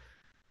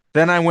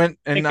 Then I went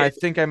and I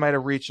think I might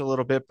have reached a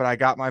little bit, but I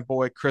got my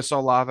boy Chris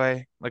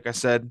Olave. Like I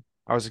said,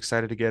 I was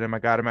excited to get him. I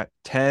got him at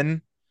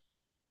 10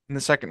 in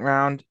the second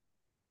round.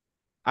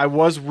 I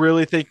was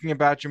really thinking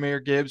about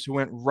Jahmyr Gibbs, who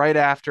went right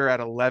after at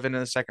 11 in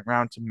the second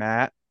round to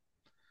Matt.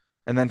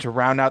 And then to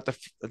round out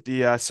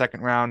the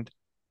second round,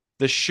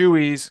 the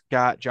Shoeys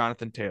got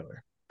Jonathan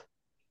Taylor.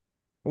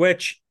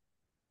 Which,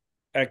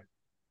 uh,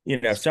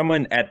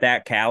 someone at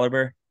that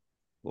caliber,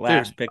 Dude,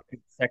 last pick,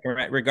 second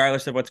round,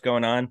 regardless of what's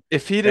going on,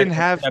 if he that didn't could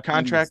have end up being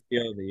the contract,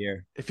 steal of the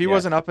year. if he Yeah.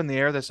 wasn't up in the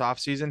air this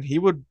offseason, he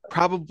would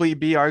probably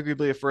be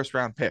arguably a first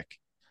round pick.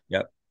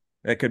 Yep.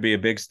 That could be a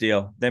big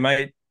steal. They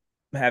might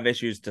have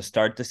issues to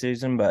start the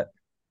season, but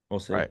we'll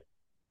see. Right.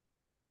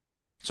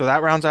 So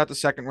that rounds out the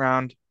second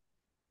round.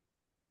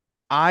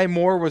 I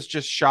more was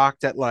just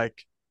shocked at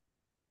like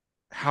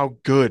how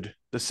good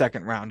the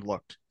second round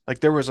looked. Like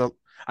there was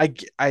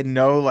I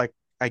know like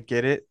I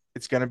get it.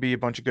 It's going to be a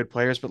bunch of good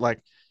players, but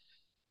like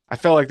I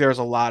felt like there was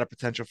a lot of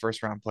potential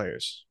first round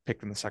players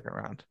picked in the second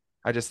round.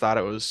 I just thought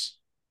it was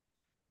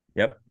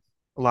Yep.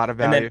 a lot of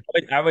And then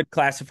value. I would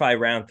classify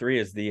round 3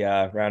 as the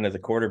round of the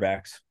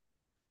quarterbacks.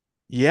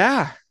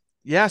 Yeah.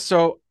 Yeah.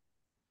 So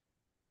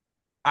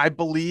I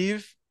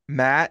believe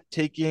Matt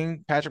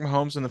taking Patrick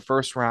Mahomes in the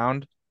first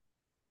round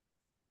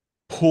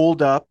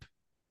pulled up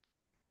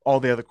all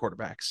the other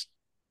quarterbacks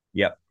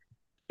Yep.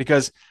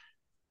 because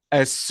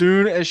as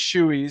soon as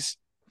Shuey's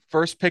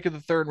first pick of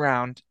the third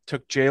round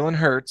took Jalen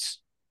Hurts,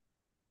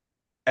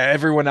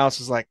 everyone else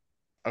was like,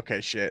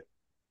 okay, shit.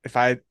 If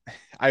I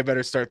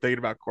better start thinking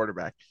about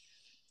quarterback.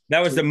 That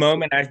was So the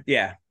moment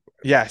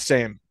yeah,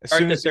 same. As start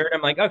soon the as he, third,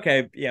 I'm like,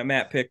 okay, yeah,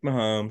 Matt picked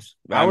Mahomes.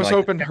 I I'm was like,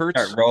 hoping start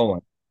Hurts,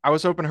 rolling. I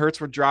was hoping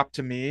Hurts would drop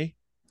to me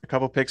a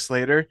couple picks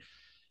later.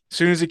 As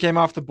soon as he came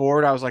off the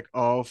board, I was like,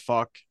 oh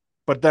fuck.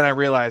 But then I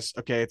realized,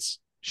 okay, it's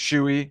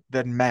Shuey,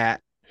 then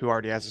Matt, who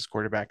already has his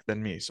quarterback,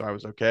 then me. So I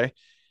was okay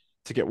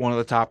to get one of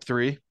the top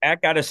three.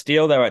 Matt got a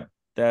steal though at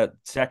that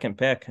second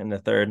pick in the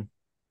third.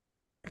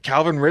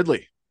 Calvin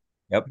Ridley.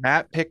 Yep.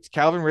 Matt picked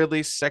Calvin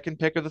Ridley's second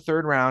pick of the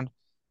third round.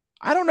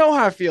 I don't know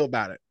how I feel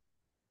about it.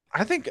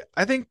 I think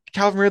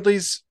Calvin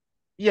Ridley's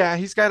yeah,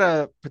 he's got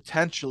a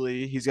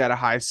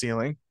high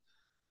ceiling,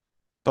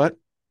 but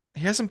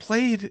he hasn't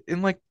played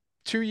in like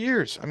 2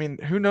 years. I mean,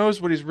 who knows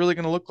what he's really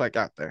going to look like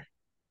out there?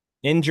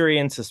 Injury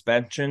and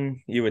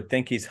suspension. You would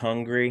think he's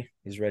hungry.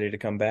 He's ready to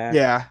come back.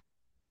 Yeah,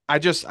 I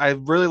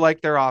really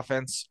like their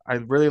offense. I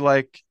really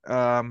like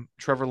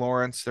Trevor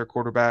Lawrence, their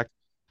quarterback.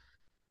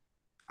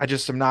 I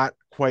just am not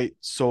quite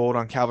sold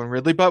on Calvin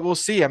Ridley, but we'll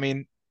see. I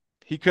mean,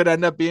 he could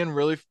end up being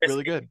really,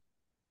 really good.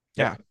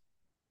 Yeah, Yep.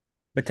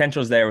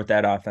 Potential's there with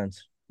that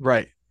offense.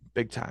 right.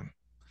 Big time.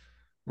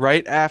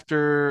 Right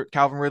after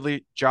Calvin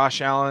Ridley,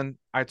 Josh Allen,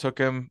 I took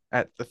him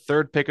at the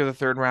third pick of the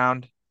third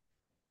round.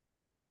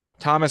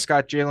 Thomas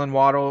got Jalen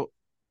Waddle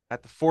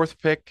at the fourth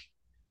pick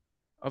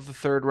of the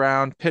third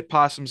round. Pitt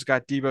Possums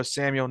got Deebo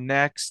Samuel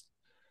next.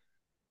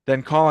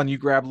 Then Colin, you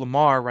grab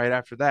Lamar right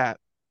after that.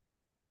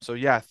 So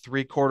yeah,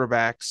 three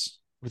quarterbacks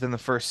within the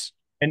first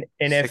And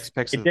six if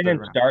picks of it the third didn't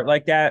round. start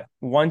like that,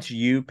 once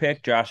you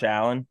pick Josh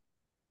Allen,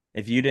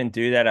 if you didn't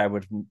do that, I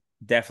would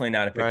definitely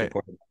not have picked a Right.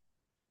 quarterback.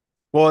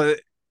 Well,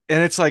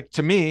 and it's like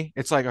to me,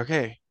 it's like,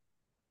 okay,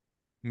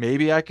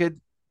 maybe I could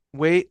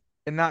wait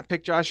and not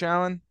pick Josh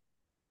Allen,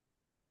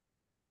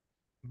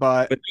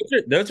 but But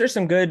those are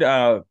some good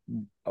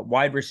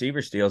wide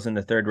receiver steals in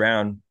the third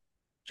round.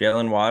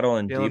 Jalen Waddle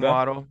and Jalen Debo.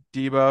 Waddle,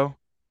 Debo,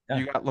 Yeah.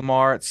 you got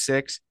Lamar at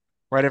 6.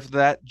 Right after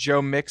that,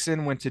 Joe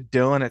Mixon went to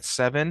Dylan at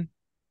 7.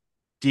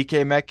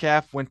 DK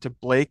Metcalf went to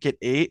Blake at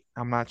 8.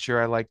 I'm not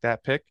sure I like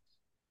that pick.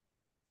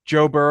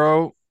 Joe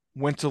Burrow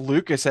went to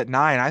Lucas at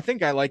 9. I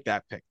think I like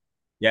that pick.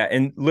 Yeah.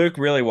 And Luke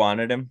really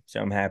wanted him,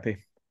 so I'm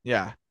happy.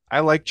 Yeah,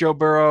 I like Joe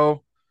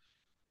Burrow.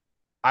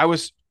 I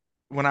was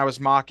when I was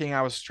mocking,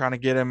 I was trying to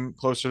get him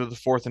closer to the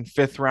fourth and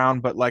fifth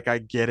round, but like I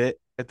get it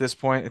at this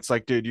point. It's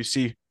like, dude, you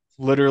see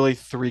literally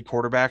three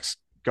quarterbacks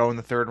go in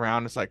the third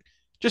round. It's like,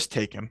 just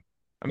take him.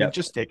 I mean, Yep.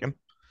 just take him.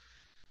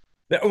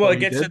 Well, So it he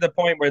gets to did the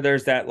point where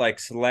there's that like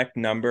select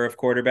number of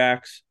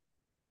quarterbacks,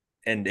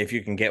 and if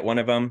you can get one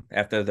of them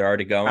after they're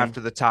already going, after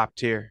the top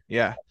tier.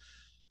 Yeah.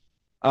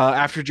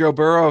 After Joe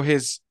Burrow,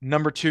 his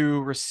number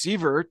 2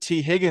 receiver,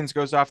 T. Higgins,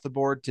 goes off the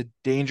board to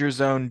Danger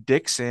Zone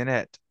Dixon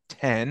at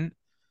 10.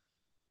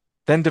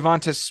 Then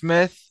Devonta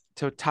Smith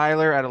to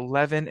Tyler at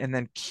 11, and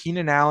then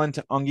Keenan Allen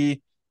to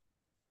Ungi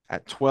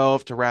at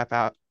 12 to wrap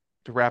up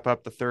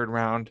the third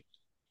round.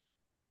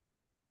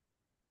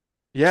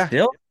 Yeah,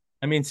 still,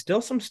 I mean,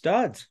 still some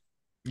studs.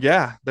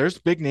 yeah, there's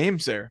big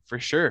names there for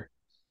sure.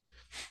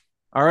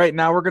 All right,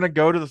 now we're gonna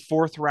go to the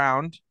fourth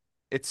round.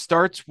 It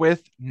starts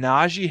with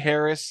Najee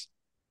Harris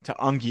to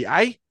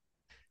Ungi.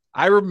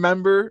 I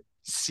remember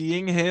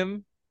seeing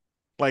him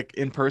like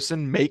in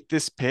person make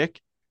this pick,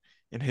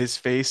 and his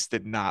face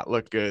did not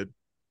look good.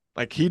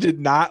 Like he did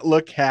not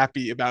look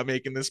happy about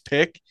making this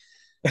pick.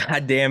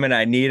 God damn it,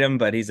 I need him,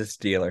 but he's a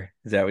Steeler.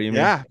 Is that what you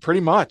mean? Yeah, pretty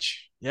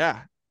much.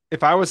 Yeah.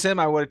 If I was him,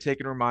 I would have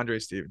taken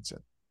Ramondre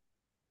Stevenson.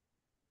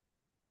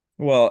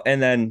 Well,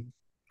 and then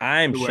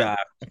I'm Who went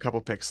shocked. a couple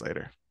picks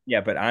later.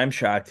 Yeah, but I'm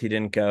shocked he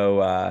didn't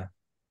go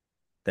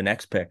the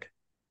next pick,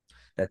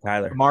 that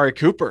Tyler Amari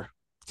Cooper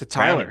to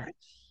Browning. Tyler.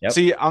 Yep.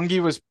 See,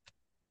 Ungi was,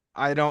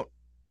 I don't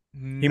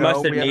He know.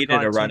 must have We haven't needed gone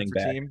a team running for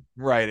back. team.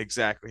 Right,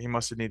 exactly. He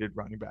must have needed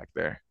running back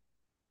there.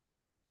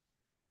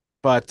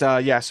 But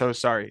yeah, so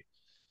sorry.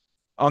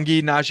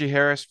 Ungi, Najee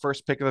Harris,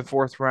 first pick of the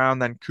fourth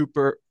round. Then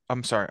Cooper,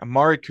 I'm sorry,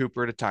 Amari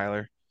Cooper to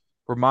Tyler.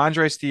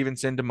 Ramondre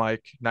Stevenson to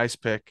Mike. Nice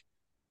pick.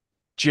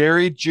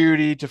 Jerry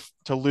Judy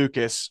to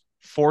Lucas,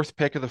 fourth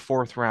pick of the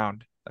fourth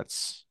round.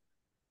 That's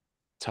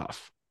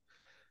tough.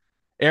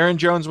 Aaron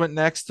Jones went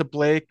next to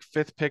Blake,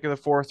 fifth pick of the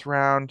fourth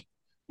round.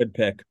 Good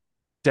pick.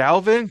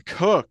 Dalvin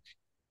Cook,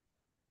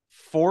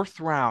 fourth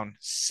round,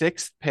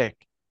 sixth pick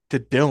to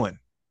Dylan.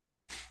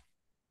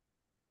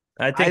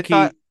 I I think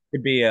thought, he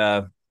could be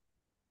a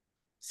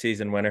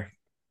season winner.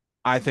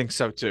 I think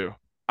so too.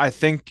 I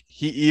think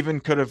he even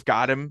could have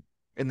got him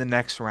in the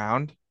next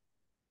round.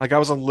 Like I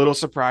was a little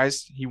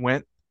surprised he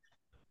went,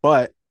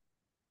 but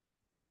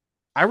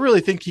I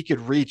really think he could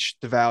reach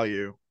the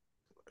value.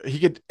 He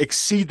could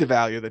exceed the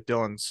value that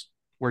Dylan's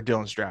where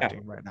Dylan's Yeah.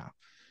 drafting right now.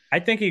 I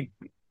think he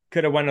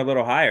could have went a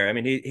little higher. I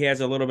mean, he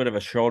has a little bit of a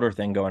shoulder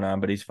thing going on,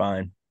 but he's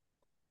fine.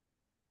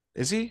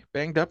 Is he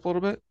banged up a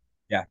little bit?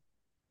 Yeah.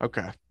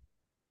 Okay.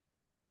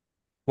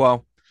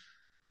 Well,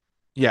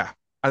 yeah,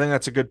 I think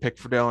that's a good pick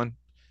for Dylan.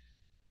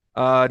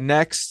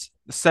 Next,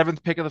 the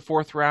seventh pick of the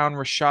fourth round,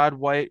 Rashad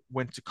White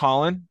went to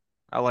Colin.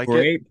 I like it.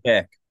 Great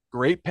pick.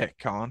 Great pick,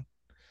 Colin.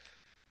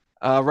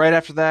 Right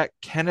after that,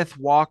 Kenneth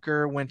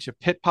Walker went to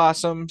Pit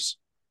Possums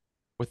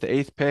with the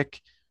eighth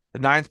pick. The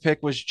ninth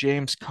pick was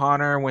James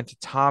Conner, went to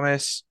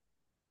Thomas.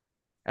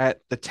 At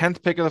the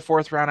 10th pick of the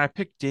fourth round, I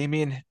picked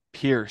Damian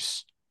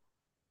Pierce.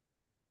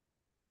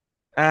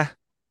 The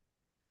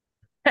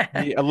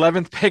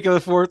 11th pick of the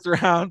fourth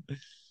round,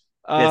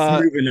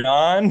 It's moving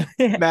on.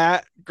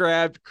 Matt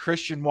grabbed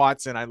Christian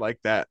Watson. I like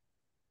that.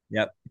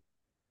 Yep.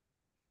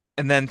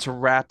 And then to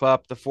wrap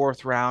up the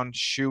fourth round,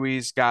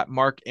 Shuey's got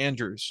Mark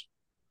Andrews.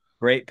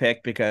 Great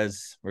pick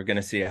because we're going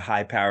to see a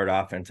high powered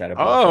offense out of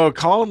Baltimore. Oh,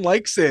 Colin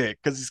likes it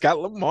because he's got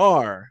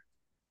Lamar.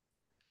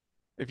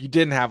 If you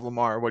didn't have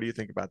Lamar, what do you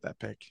think about that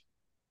pick?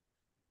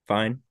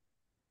 Fine.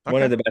 One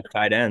of Okay. the best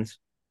tight ends.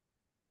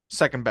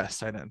 Second best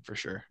tight end for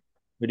sure.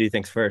 Who do you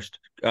think's first?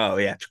 Oh,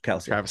 yeah.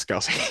 Kelsey. Travis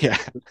Kelce. Yeah.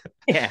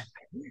 Yeah.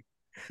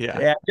 Yeah.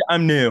 Yeah.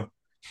 I'm new.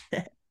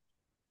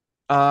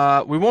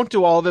 We won't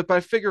do all of it, but I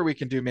figure we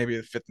can do maybe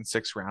the fifth and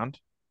sixth round.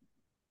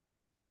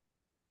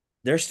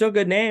 They're still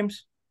good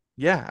names.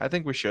 Yeah, I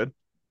think we should.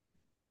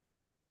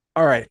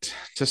 All right.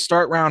 To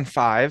start round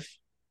five,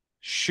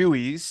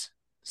 Shuey's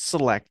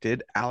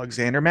selected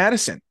Alexander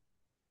Madison.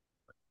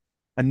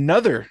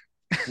 Another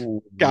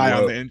guy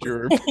on Whoa. the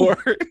injury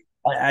report.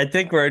 I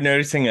think we're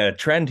noticing a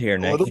trend here, A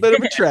Nick. little bit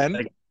of a trend.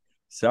 Like,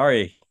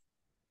 sorry,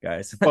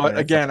 guys. But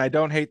again, I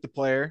don't hate the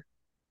player.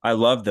 I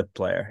love the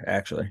player,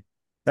 actually.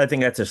 I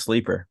think that's a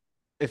sleeper.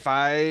 If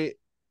I,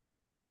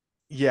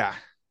 yeah,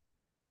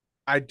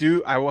 I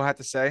do. I will have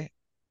to say,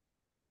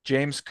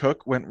 James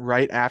Cook went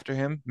right after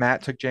him.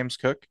 Matt took James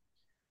Cook,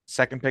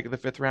 second pick of the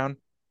fifth round.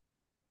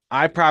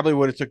 I probably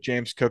would have took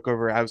James Cook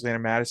over Alexander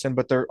Madison,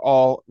 but they're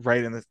all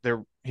right in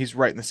the. He's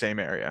right in the same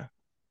area,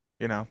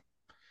 you know.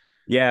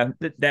 Yeah,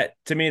 that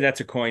to me,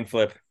 that's a coin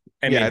flip.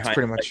 I Yeah, mean, it's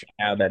pretty much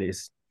now that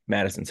he's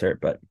Madison's hurt,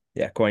 but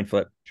yeah, coin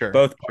flip. sure.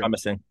 Both Sure.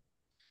 promising.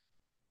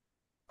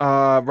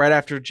 Right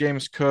after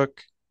James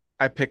Cook,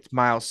 I picked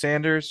Miles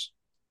Sanders.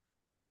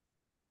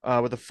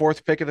 With the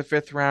fourth pick of the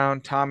fifth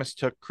round, Thomas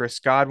took Chris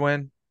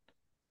Godwin.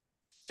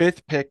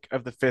 Fifth pick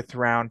of the fifth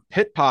round,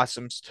 Pit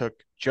Possums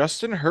took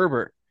Justin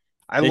Herbert.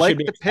 I They should like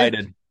be the pick.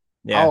 excited.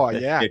 Yeah, Oh, they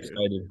should yeah, be dude.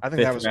 excited. I think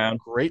that Fifth was a round.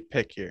 great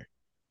pick here.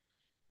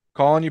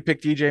 Colin, you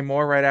picked DJ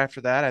Moore right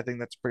after that. I think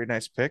that's a pretty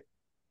nice pick.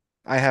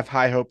 I have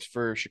high hopes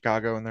for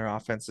Chicago and their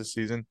offense this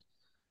season.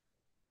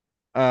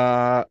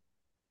 Uh,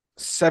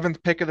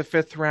 seventh pick of the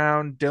fifth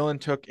round,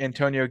 Dylan took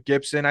Antonio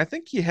Gibson. I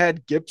think he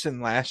had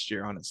Gibson last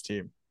year on his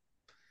team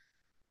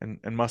and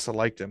must have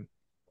liked him.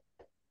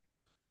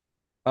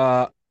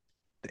 Uh,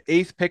 the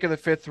eighth pick of the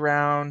fifth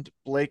round,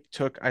 Blake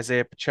took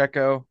Isaiah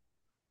Pacheco.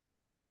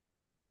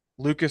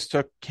 Lucas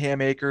took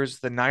Cam Akers,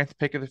 the ninth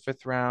pick of the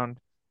fifth round.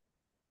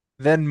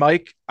 Then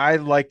Mike, I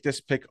like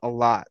this pick a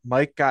lot.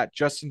 Mike got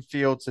Justin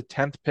Fields, the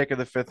 10th pick of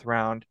the fifth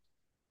round.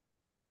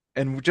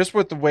 And just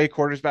with the way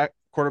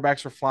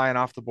quarterbacks were flying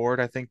off the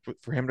board, I think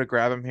for him to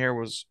grab him here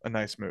was a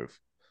nice move.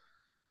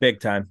 Big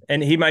time.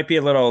 And he might be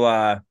a little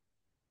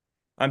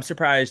I'm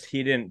surprised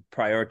he didn't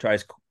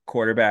prioritize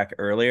quarterback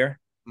earlier.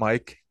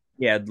 Mike,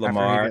 He had after he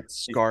Lamar. got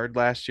scarred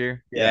last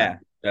year. Yeah.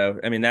 So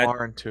I mean that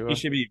Lamar and he Tua.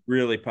 should be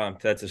really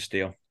pumped. That's a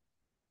steal.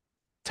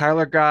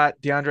 Tyler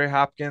got DeAndre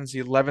Hopkins, the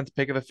 11th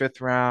pick of the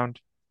fifth round.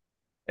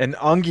 And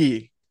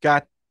Ungi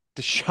got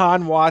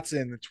Deshaun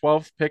Watson, the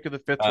 12th pick of the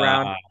fifth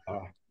round. Uh,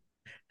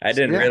 I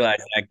So didn't yeah, realize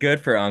that.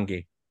 Good for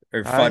Ungie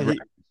or Fudd. he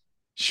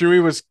Shui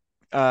was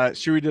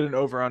Shui did an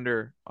over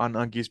under on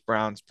Ungi's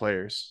Browns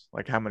players,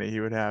 like how many he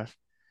would have.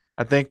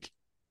 I think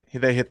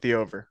they hit the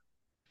over.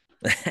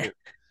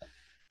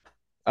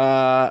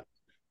 Uh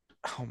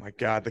oh my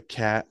god, the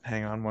cat.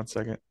 Hang on one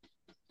second.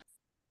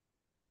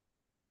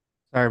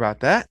 Sorry about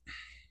that.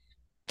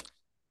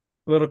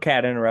 Little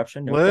cat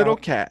interruption, no Little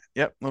problem. cat.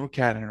 Yep, little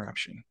cat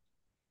interruption.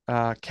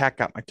 Cat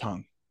got my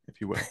tongue,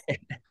 if you will.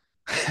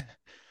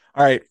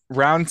 All right,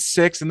 round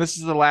 6, and this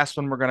is the last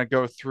one we're gonna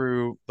go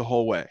through the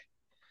whole way.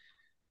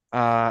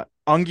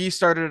 Ungi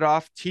started it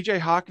off. TJ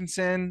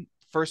Hawkinson,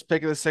 first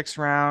pick of the 6th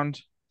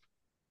round.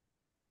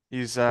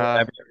 He's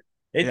Whatever.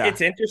 yeah,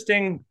 It's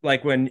interesting,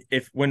 like when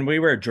we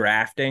were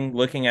drafting,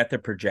 looking at the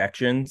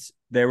projections,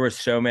 there were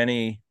so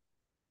many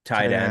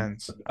tight tight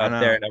ends ends. I up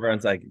there, know. and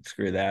everyone's like,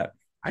 screw that.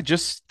 I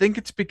just think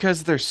it's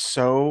because they're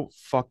so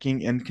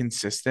fucking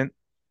inconsistent.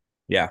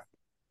 Yeah.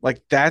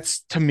 Like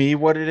that's to me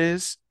what it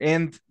is,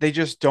 and they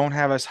just don't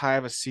have as high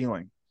of a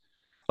ceiling.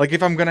 Like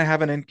if I'm gonna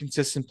have an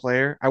inconsistent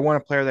player, I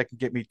want a player that can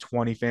get me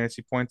 20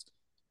 fantasy points,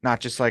 not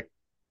just like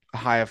a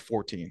high of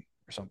 14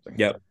 or something.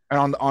 Yep.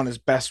 And on his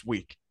best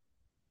week,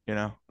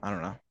 I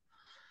don't know.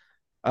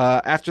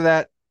 After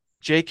that,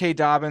 J.K.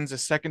 Dobbins, a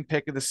second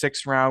pick of the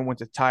 6th round, went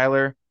to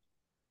Tyler.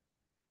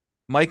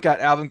 Mike got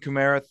Alvin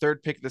Kamara,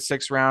 third pick of the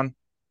 6th round.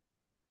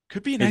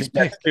 Could be a You nice think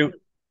that's pick. too?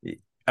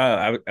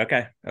 Oh,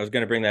 okay. I was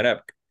going to bring that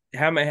up.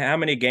 How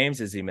many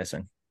games is he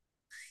missing?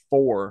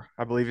 4,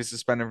 I believe he's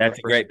suspended for the That's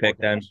a first great 4 pick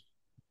then. games.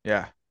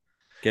 Yeah.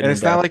 Getting And him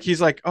it's not down. like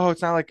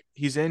it's not like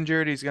he's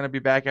injured. He's going to be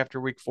back after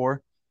week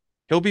 4.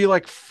 He'll be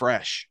like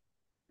fresh.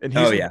 And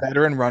Oh he's a yeah,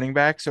 veteran running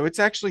back. So it's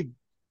actually stud.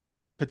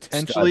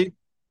 potentially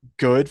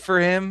good for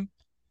him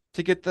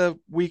to get the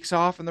weeks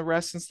off and the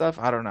rest and stuff.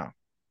 I don't know.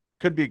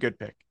 Could be a good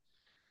pick.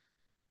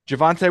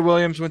 Javonte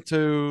Williams went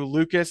to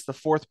Lucas, the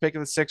 4th pick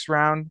of the 6th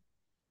round.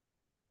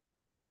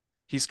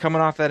 He's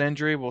coming off that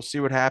injury. We'll see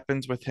what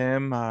happens with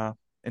him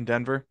in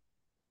Denver.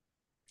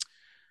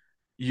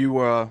 You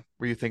were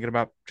you thinking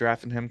about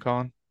drafting him,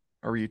 Colin?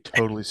 Or were you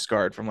totally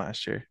scarred from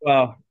last year?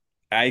 Well,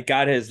 I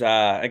got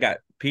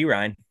P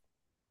Ryan.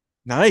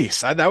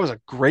 Nice. That was a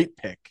great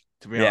pick,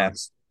 to be Yeah.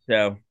 honest.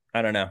 So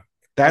I don't know. I'm a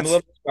That's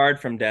little scarred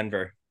from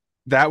Denver.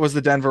 that was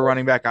the Denver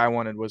running back I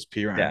wanted was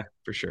P Yeah. Ryan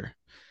for sure.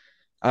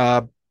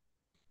 Uh,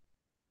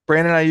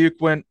 Brandon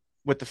Ayuk went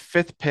with the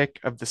 5th pick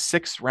of the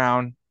 6th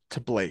round to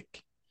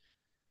Blake.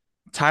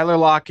 Tyler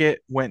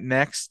Lockett went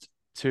next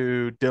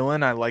to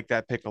Dylan. I like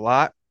that pick a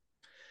lot.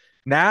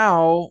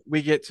 Now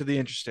we get to the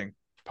interesting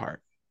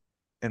part,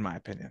 in my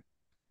opinion.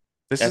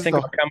 This I is think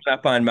the we're coming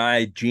up on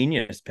my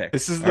genius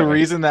this picks, is the aren't we?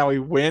 reason that we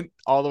went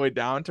all the way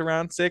down to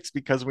round 6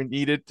 because we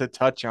needed to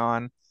touch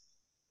on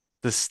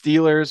the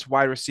Steelers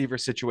wide receiver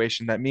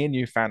situation that me and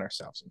you found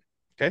ourselves in.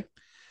 Okay.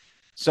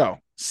 So,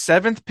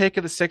 7th pick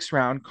of the 6th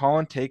round,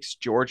 Colin takes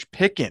George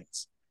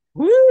Pickens,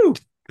 Woo!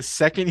 the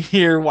second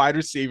year wide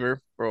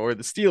receiver for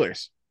the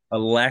Steelers.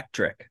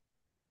 Electric.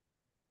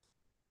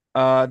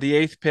 The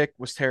 8th pick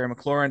was Terry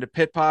McLaurin to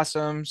Pit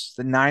Possums.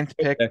 The 9th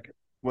Good pick pick.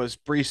 was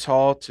Brees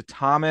Hall to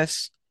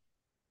Thomas.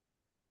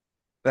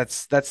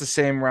 That's the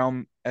same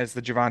realm as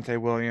the Javonte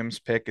Williams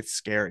pick. It's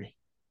scary.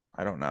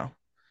 I don't know.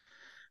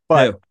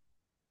 But Who?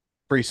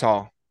 Brees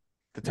Hall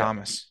to Yep.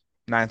 Thomas.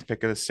 9th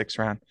pick of the 6th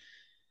round.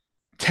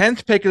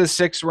 10th pick of the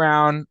 6th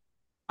round,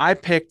 I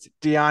picked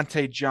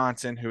Deontay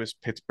Johnson, who is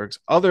Pittsburgh's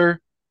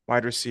other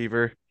wide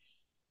receiver.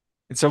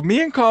 And so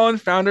me and Colin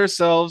found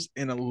ourselves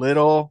in a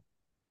little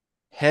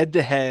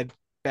head-to-head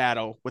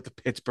battle with the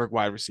Pittsburgh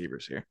wide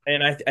receivers here.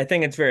 And I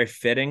think it's very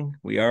fitting.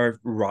 We are Oh,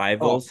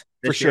 rivals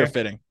for this sure year.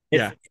 fitting. If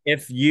Yeah.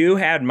 if you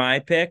had my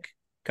pick,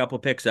 couple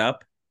picks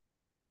up,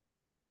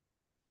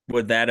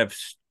 would that have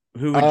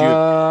who would you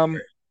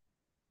Um,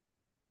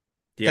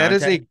 that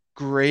is Deontay? a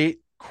great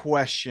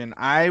question.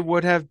 I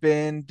would have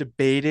been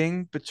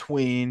debating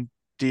between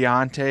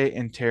Deontay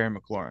and Terry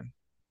McLaurin.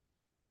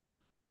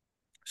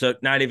 So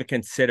not even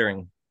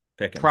considering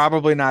Pickens.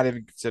 Probably not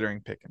even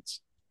considering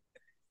Pickens.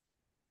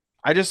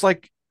 I just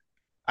like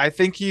I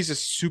think he's a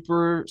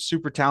super,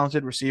 super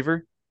talented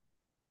receiver.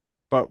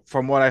 But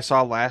from what I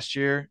saw last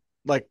year,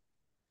 like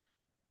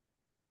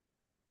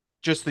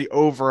just the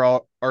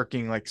overall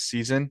arcing like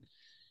season,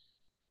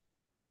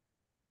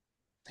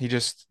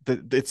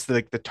 it's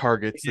like the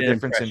targets, He the did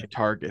difference in impression.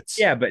 targets.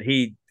 Yeah, but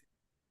he's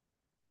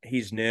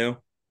new.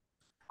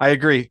 I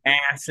agree.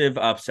 Massive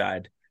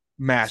upside.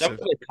 Some of Massive.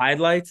 his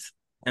highlights,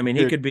 I mean,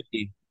 he Dude, could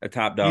be a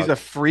top he's dog. a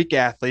freak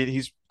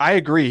athlete. I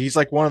agree. He's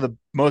like one of the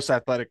most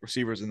athletic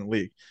receivers in the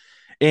league.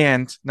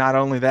 And not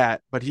only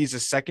that, but he's a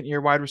second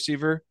year wide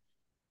receiver,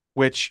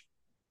 which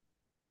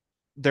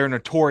they're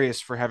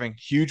notorious for having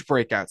huge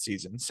breakout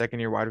seasons, second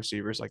year wide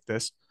receivers like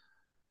this.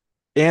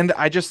 And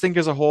I just think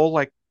as a whole,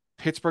 like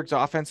Pittsburgh's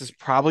offense is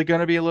probably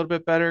going to be a little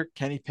bit better.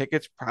 Kenny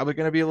Pickett's probably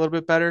going to be a little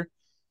bit better.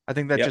 I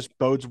think that Yep. just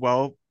bodes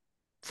well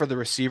for the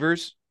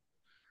receivers.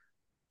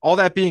 All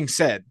that being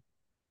said,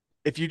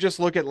 if you just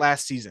look at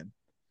last season,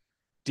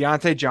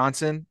 Deontay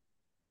Johnson,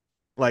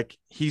 like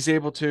he's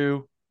able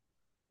to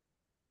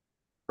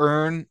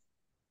earn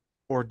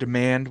or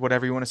demand,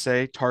 whatever you want to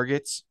say,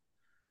 targets.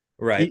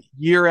 Right.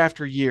 He year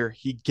after year,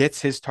 he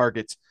gets his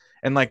targets.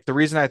 And like the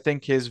reason I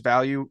think his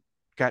value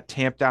got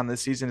tamped down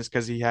this season is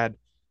because he had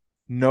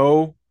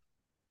no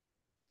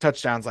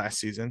touchdowns last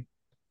season,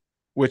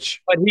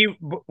 which But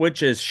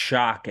which is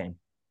shocking.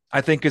 I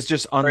think is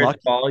just For his unlucky.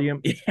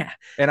 volume. Yeah.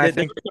 And I There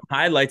think, were some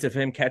highlights of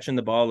him catching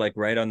the ball like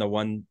right on the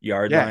 1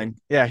 yard yeah, line.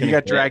 yeah, he Gonna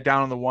got hit. dragged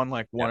down on the one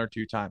like Yeah. one or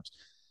two times.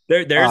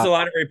 There's Uh, a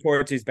lot of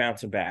reports he's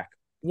bouncing back.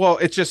 well,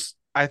 it's just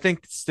I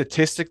think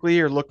statistically,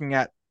 you're looking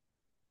at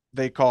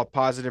they call it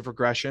positive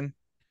regression.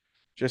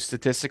 Just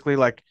statistically,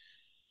 like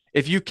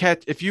if you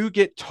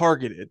get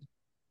targeted,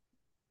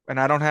 and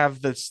I don't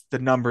have the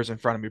numbers in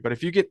front of me, but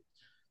if you get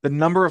the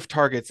number of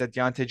targets that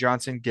Diontae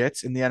Johnson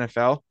gets in the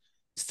NFL,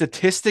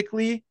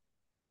 statistically,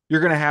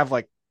 you're gonna have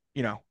like,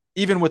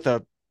 even with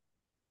a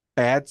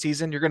bad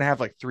season, you're gonna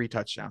have like 3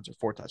 touchdowns or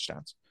 4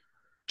 touchdowns.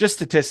 Just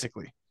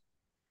statistically.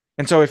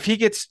 And so if he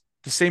gets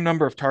the same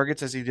number of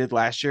targets as he did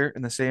last year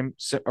and the same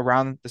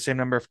around the same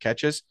number of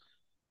catches,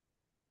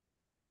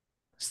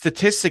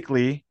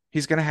 statistically,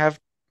 he's going to have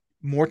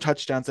more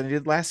touchdowns than he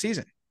did last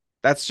season.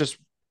 That's just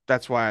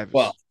that's why I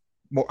Well, was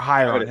more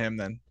higher I on would him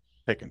than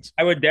Pickens.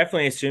 I would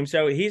definitely assume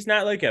so. He's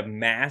not like a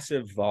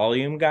massive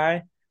volume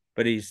guy,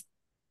 but he's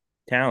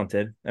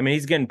talented. I mean,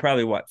 he's getting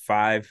probably what,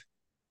 5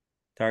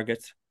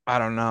 targets? I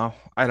don't know.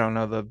 I don't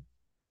know the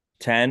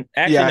 10?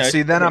 Actually, Yeah, no,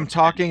 see, then I'm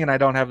talking and I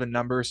don't have the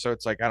numbers, so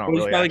it's like I don't he's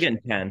really probably actually.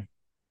 getting 10.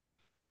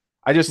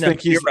 I just No,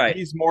 think you're he's right.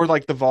 he's more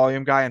like the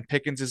volume guy, and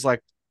Pickens is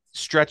like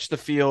stretch the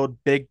field,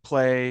 big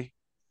play,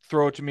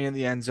 throw it to me in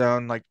the end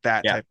zone, like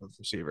that Yeah. type of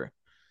receiver.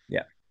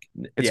 Yeah.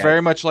 It's Yeah.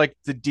 very much like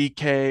the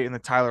DK and the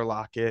Tyler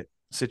Lockett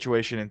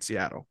situation in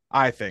Seattle,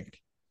 I think.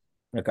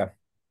 Okay.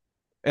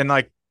 And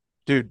like,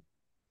 dude,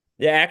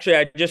 Yeah, actually,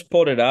 I just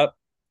pulled it up.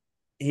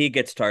 He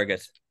gets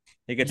targets.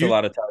 He gets a you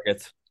lot of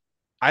targets.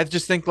 I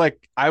just think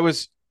like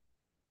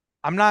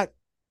I'm not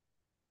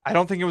I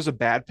don't think it was a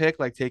bad pick,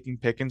 like taking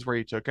Pickens where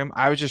you took him.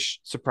 I was just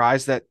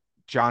surprised that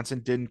Johnson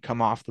didn't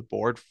come off the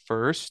board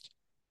first.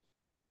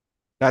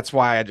 That's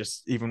why I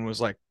just even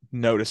was like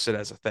notice it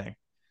as a thing.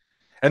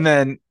 And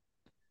then Well,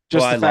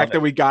 just the I love fact that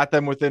it. we got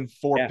them within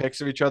 4 Yeah.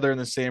 picks of each other in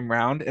the same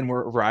round and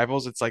we're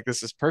rivals, it's like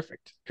this is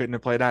perfect. Couldn't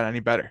have played out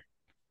any better.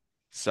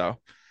 So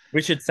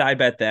We should side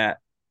bet that.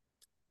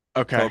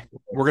 okay.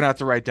 Total. We're gonna have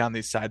to write down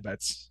these side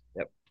bets.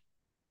 Yep.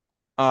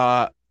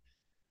 Uh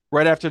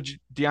right after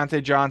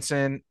Deontay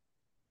Johnson,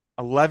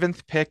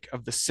 11th pick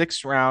of the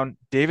 6th round,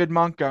 David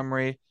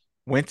Montgomery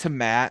went to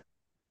Matt.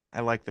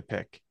 I like the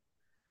pick.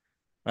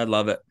 I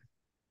love it.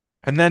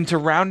 And then to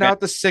round out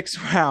the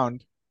 6th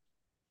round,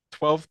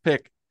 12th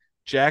pick,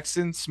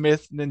 Jackson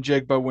Smith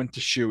Njigba went to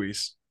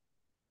Shoeys.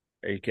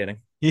 Are you kidding?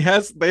 They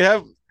have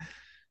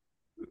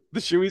the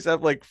Shoeys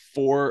have like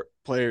 4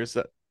 players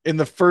that in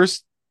the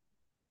first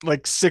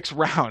like 6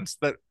 rounds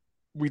that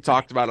we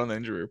talked about on the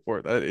injury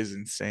report. That is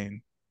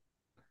insane.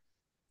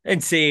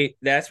 And see,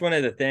 that's one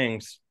of the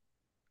things.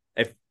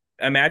 If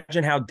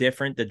imagine how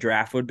different the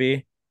draft would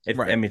be if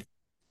I Right. mean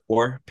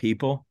 4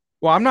 people.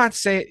 Well, I'm not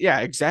saying, yeah,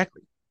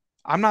 exactly.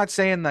 I'm not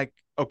saying like,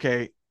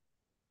 okay,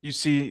 you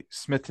see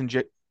Smith and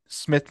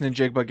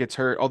Jigba gets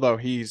hurt, although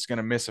he's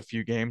gonna miss a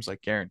few games,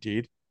 like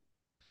guaranteed.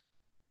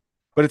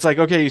 But it's like,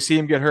 okay, you see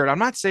him get hurt. I'm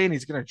not saying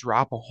he's gonna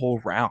drop a whole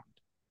round,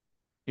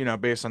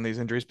 based on these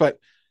injuries. But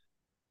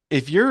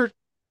if you're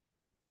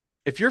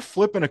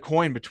flipping a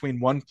coin between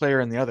one player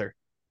and the other,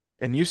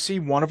 and you see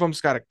one of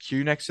them's got a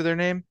Q next to their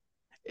name,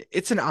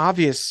 it's an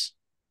obvious,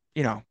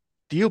 you know,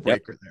 deal Yep.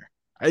 breaker there.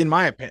 In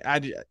my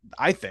opinion,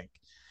 I think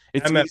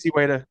it's I'm an at easy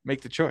way to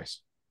make the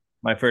choice.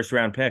 my first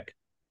round pick,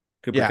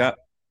 Cooper Yeah, Kupp.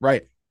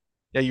 right.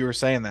 Yeah, you were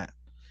saying that.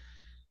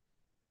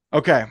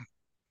 Okay.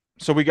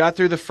 So we got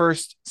through the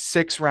first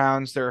 6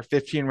 rounds. There are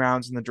 15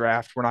 rounds in the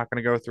draft. We're not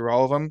going to go through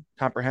all of them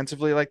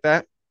comprehensively like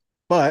that,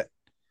 but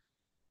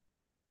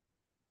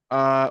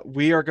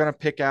we are going to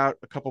pick out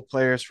a couple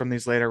players from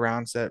these later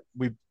rounds that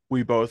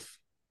we both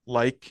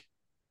like,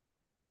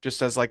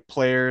 just as like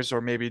players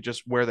or maybe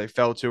just where they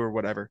fell to or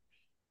whatever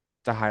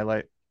to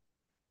highlight.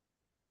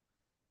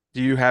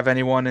 Do you have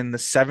anyone in the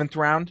 7th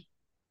round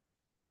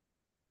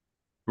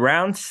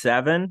Round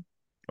 7,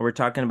 we're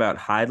talking about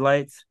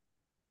highlights.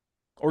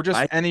 or just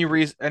I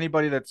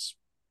anybody that's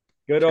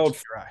good catching old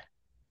your eye?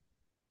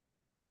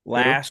 Who?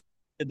 last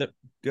the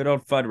good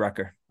old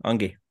Fuddrucker,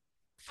 Ungie.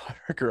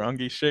 Fucker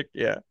Shik.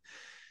 Yeah.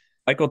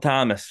 Michael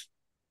Thomas.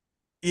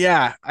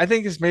 Yeah, I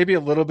think it's maybe a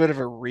little bit of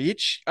a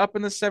reach up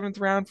in the 7th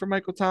round for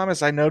Michael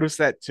Thomas. I noticed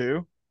that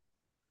too.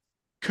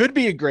 Could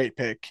be a great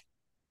pick,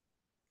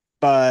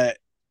 but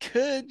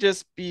could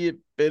just be a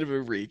bit of a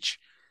reach.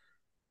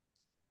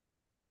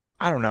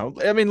 I don't know.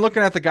 I mean,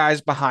 looking at the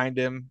guys behind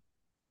him,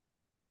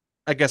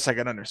 I guess I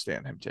can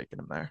understand him taking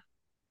him there,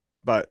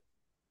 but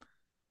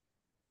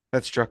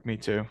that struck me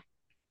too.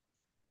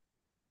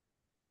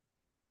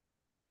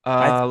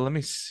 I Let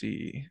me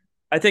see.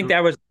 I think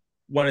that was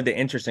one of the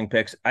interesting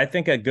picks. I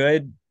think a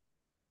good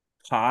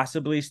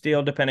possibly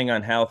steal, depending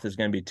on health, is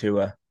going to be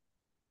Tua.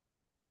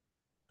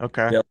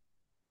 Okay.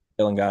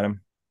 Dylan got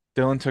him.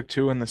 Dylan took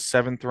 2 in the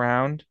 7th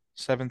round.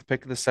 7th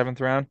pick of the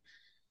 7th round.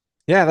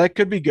 Yeah, that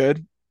could be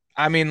good.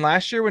 I mean,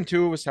 last year when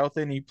Tua was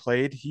healthy and he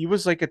played, he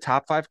was like a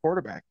top 5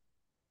 quarterback.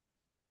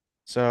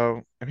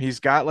 So I mean, he's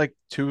got like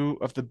two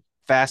of the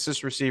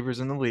fastest receivers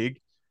in the league.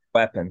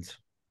 Weapons.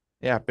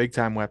 Yeah, big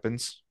time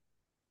weapons.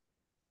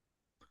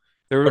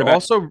 There What were about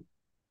also,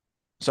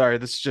 sorry,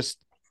 this is just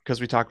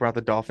because we talk about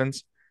the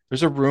Dolphins.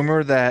 There's a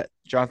rumor that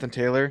Jonathan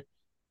Taylor,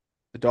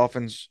 the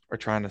Dolphins are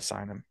trying to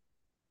sign him.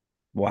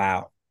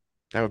 wow?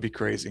 That would be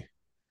crazy.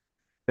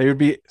 They would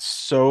be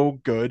so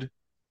good.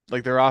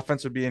 Like their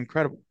offense would be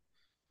incredible.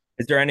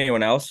 Is there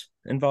anyone else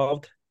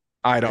involved?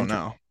 I don't And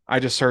know. I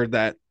just heard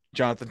that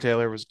Jonathan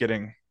Taylor was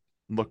getting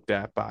looked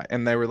at by,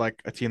 and they were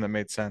like a team that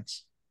made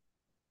sense.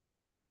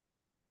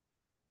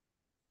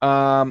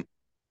 Um,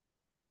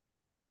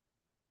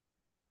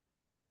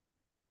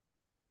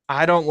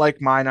 I don't like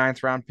my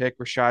 9th round pick,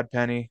 Rashad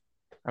Penny.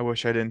 I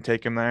wish I didn't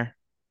take him there.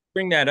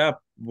 bring that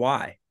up.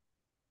 Why?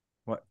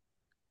 What?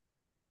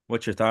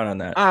 What's your thought on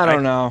that? I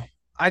don't know.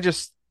 I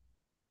just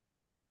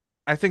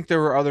I think there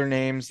were other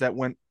names that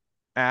went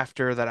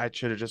after that I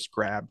should have just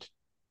grabbed.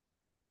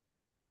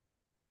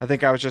 I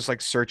think I was just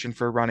like searching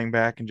for a running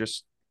back and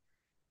just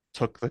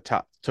took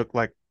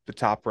like the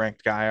top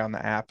ranked guy on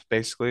the app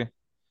basically.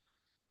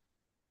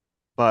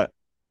 But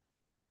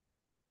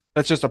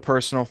that's just a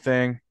personal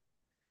thing.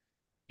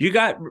 You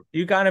got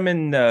him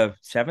in the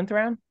 7th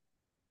round.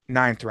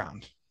 9th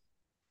round.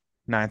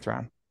 9th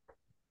round.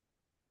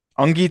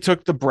 Ungi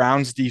took the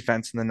Browns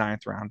defense in the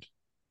 9th round.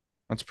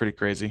 That's pretty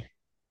crazy.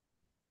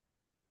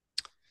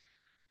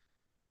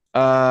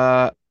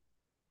 Uh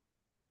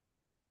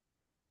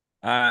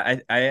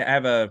I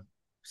have a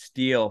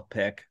steal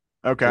pick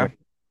okay. for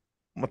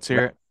Let's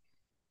hear it.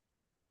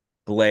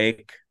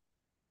 Blake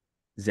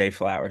Zay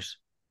Flowers.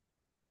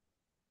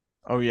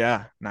 Oh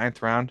yeah,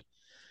 9th round.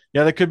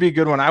 Yeah, that could be a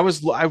good one. I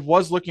was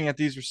looking at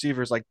these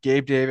receivers like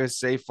Gabe Davis,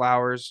 Zay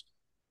Flowers,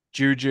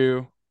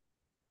 Juju,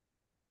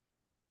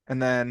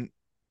 and then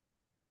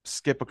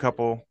skip a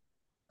couple.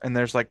 And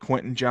there's like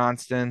Quentin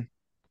Johnston,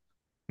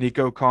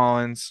 Nico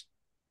Collins,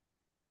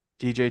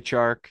 DJ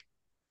Chark.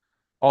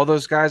 All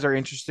those guys are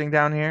interesting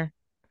down here,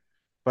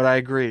 but I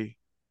agree.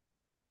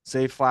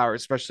 Zay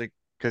Flowers, especially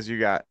because you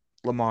got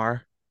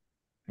Lamar.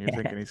 You're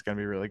thinking he's going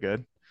to be really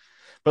good.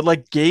 But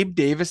like Gabe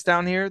Davis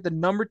down here, the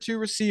number 2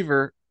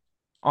 receiver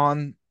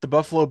on the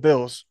Buffalo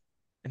Bills,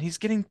 and he's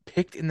getting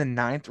picked in the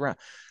 9th round.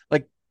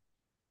 Like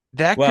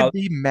that could Well,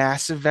 be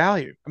massive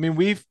value. I mean,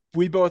 we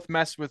both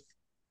messed with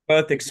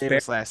both Gabe experiment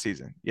Davis last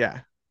season.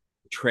 Yeah.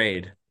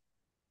 trade.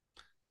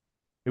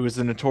 It was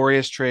the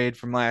notorious trade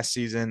from last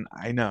season.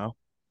 I know.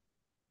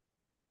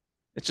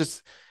 It's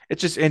just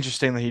it's just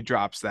interesting that he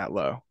drops that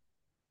low,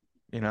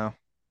 you know?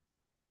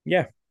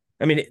 Yeah.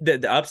 I mean,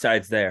 the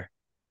upside's there.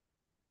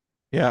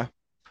 Yeah.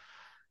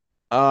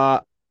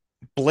 Uh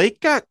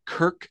Blake got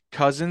Kirk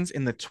Cousins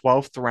in the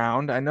 12th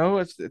round. I know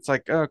it's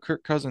like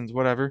Kirk Cousins,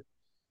 whatever.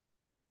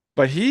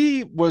 But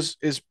he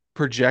is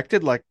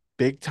projected like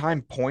big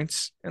time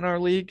points in our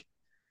league.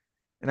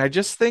 And I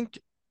just think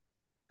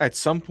at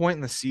some point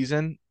in the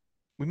season,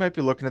 we might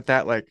be looking at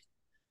that like,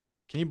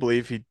 can you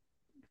believe he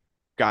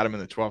got him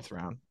in the 12th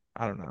round?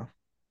 I don't know.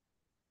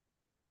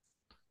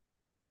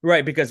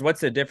 Right, because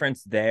what's the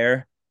difference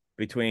there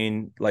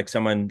between like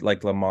someone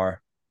like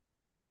Lamar,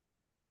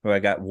 who I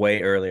got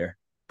way earlier,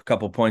 a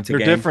couple points a They're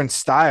game, different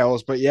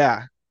styles, but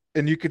yeah.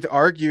 And you could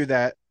argue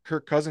that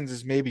Kirk Cousins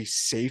is maybe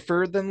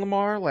safer than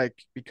Lamar, like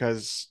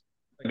because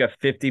like a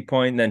 50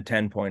 point and then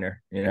 10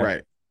 pointer, you know?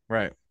 right,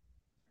 right.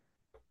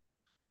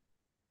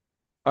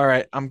 All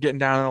right, I'm getting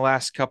down to the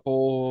last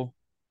couple.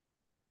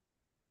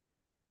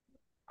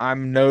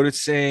 I'm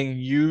noticing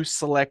you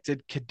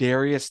selected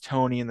Kadarius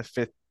Toney in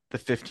the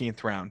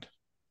 15th round.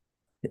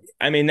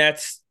 I mean,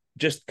 that's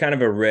just kind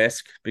of a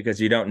risk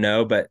because you don't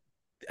know, but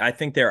I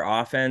think their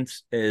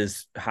offense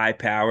is high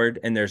powered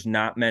and there's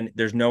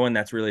no one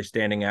that's really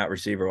standing out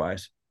receiver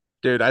wise.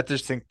 Dude, I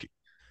just think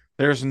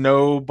there's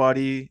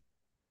nobody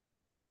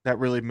that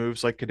really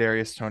moves like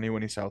Kadarius Toney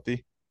when he's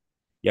healthy.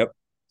 Yep.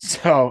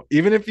 So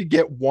even if you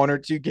get 1 or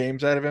 2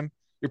 games out of him,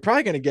 you're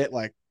probably going to get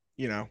like,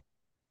 you know,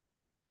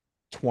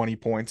 20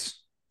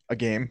 points a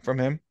game from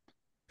him.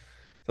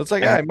 So it's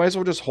like, And I might as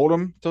well just hold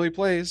him till he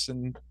plays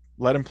and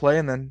let him play.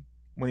 And then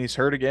when he's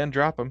hurt again,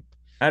 drop him.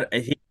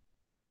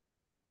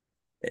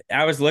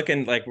 I was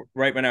looking like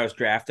right when I was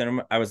drafting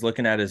him, I was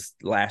looking at his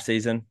last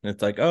season. And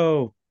it's like,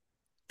 oh,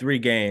 3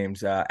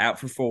 games, out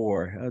for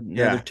 4, another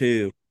Yeah.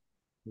 2.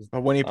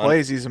 But when he On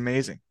plays, he's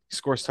amazing. He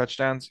scores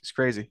touchdowns. He's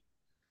crazy.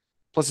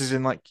 Plus, he's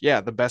in like,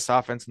 yeah, the best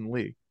offense in the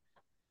league.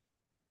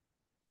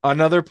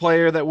 Another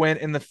player that went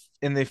in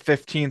the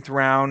 15th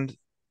round.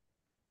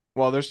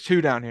 Well, there's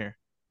 2 down here.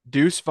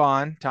 Deuce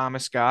Vaughn,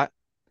 Thomas Scott,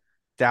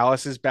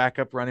 Dallas's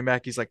backup running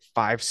back. He's like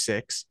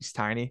 5'6". He's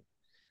tiny.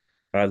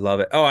 I love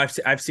it. Oh,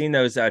 I've seen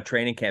those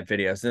training camp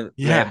videos. They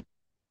Yeah, have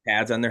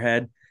pads on their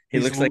head. He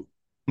he's looks like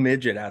a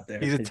midget out there.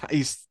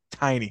 he's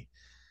tiny.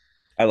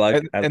 I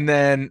like. And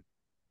then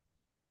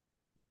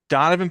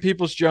Donovan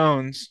Peoples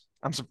Jones.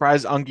 I'm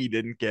surprised Ungi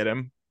didn't get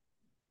him.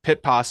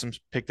 Pitt Possums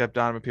picked up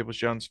Donovan Peoples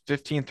Jones,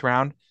 15th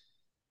round.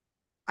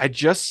 I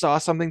just saw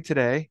something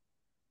today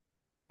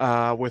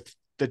with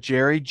the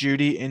Jerry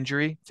Jeudy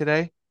injury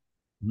today.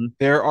 Mhm.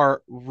 There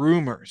are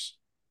rumors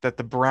that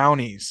the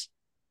Brownies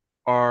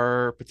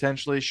are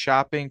potentially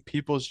shopping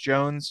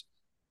Peoples-Jones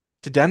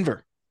to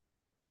Denver.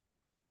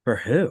 For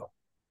who?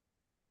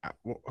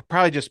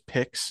 Probably just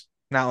picks,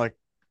 not like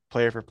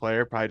player for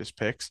player, probably just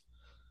picks.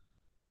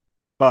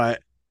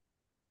 But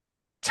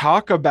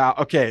talk about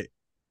okay,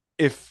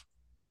 if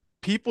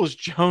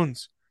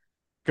Peoples-Jones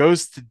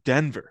goes to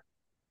Denver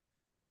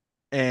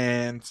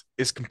and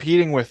is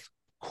competing with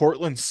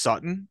Cortland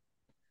Sutton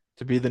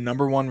to be the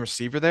number one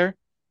receiver there,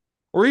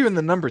 or even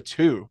the number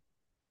two,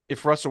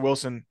 if Russell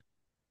Wilson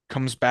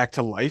comes back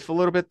to life a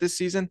little bit this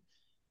season,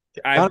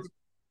 I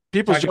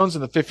Peoples talking. Jones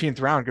in the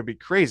 15th round could be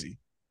crazy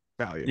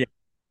value.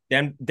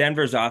 Yeah,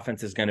 Denver's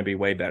offense is going to be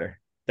way better.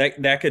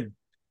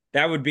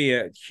 That would be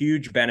a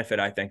huge benefit,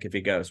 I think, if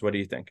he goes. What do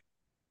you think?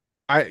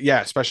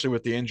 Yeah, especially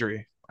with the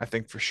injury, I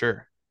think for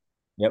sure.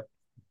 Yep.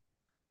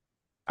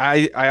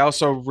 I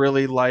also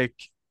really like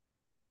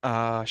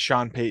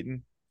Sean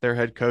Payton, their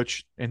head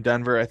coach in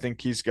Denver. I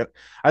think he's good.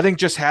 I think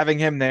just having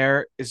him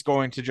there is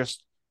going to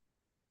just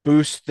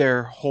boost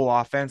their whole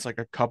offense like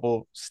a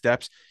couple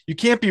steps. You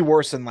can't be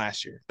worse than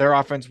last year. Their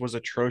offense was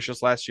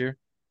atrocious last year.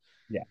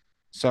 Yeah.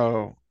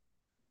 So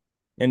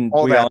And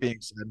all we that all being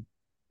said,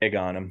 big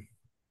on him.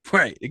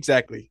 right,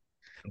 exactly.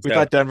 We So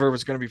thought Denver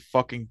was going to be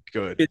fucking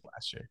good it's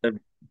last year.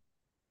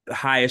 the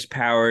highest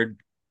powered,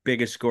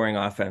 biggest scoring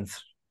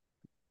offense.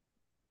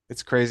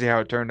 It's crazy how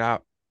it turned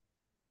out.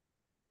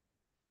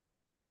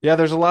 Yeah,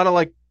 there's a lot of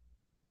like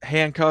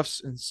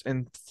handcuffs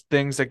and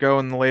things that go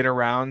in the later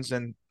rounds,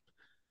 and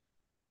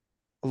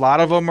a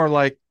lot of them are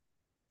like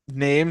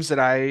names that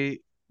I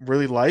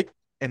really like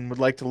and would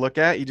like to look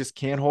at. You just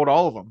can't hold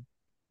all of them.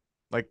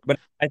 Like But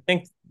I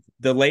think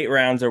the late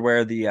rounds are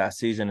where the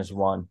season is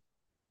won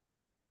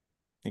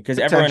because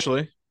everyone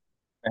potentially,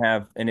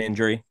 have an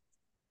injury.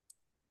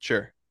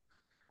 sure.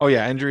 Oh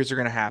yeah, injuries are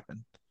going to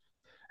happen.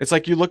 It's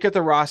like you look at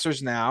the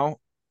rosters now,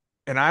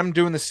 and I'm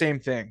doing the same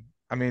thing.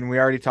 I mean, we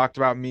already talked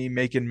about me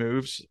making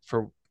moves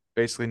for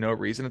basically no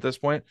reason at this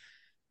point,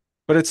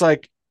 but it's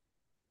like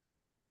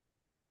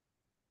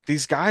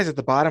these guys at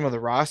the bottom of the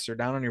roster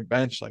down on your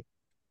bench, like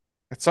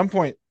at some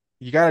point,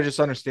 you got to just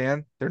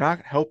understand they're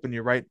not helping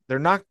you right. They're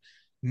not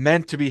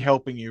meant to be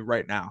helping you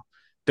right now.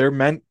 They're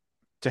meant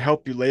to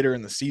help you later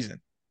in the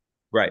season.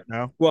 Right. You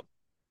know? Well,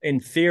 in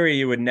theory,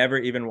 you would never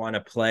even want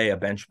to play a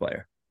bench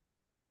player.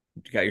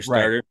 You got your Right.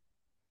 starter.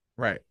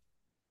 Right.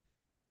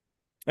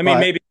 I mean, But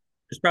maybe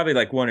there's probably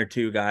like one or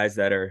two guys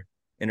that are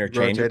rotate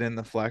interchangeable. in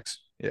the flex.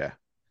 Yeah.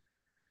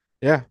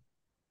 Yeah.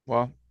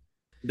 Well,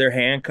 Their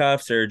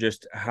handcuffs are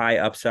just high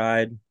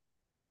upside.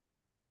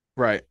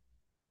 right.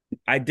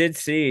 I did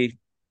see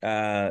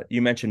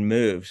you mentioned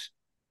moves.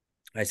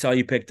 I saw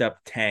you picked up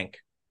Tank.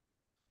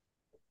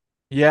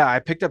 Yeah. I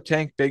picked up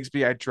Tank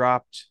Bigsby. I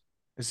dropped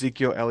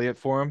Ezekiel Elliott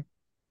for him.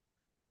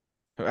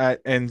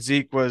 And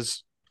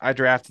I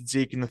drafted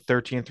Zeke in the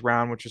 13th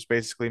round, which was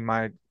basically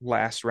my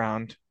last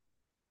round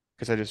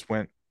because I just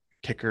went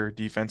kicker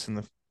defense in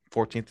the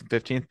 14th and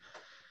 15th.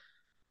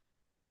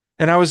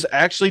 And I was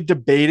actually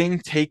debating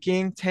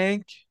taking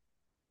Tank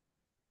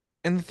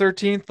in the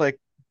 13th. Like,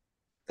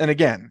 and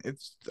again,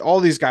 it's all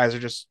these guys are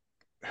just,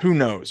 who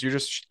knows? You're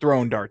just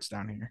throwing darts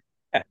down here.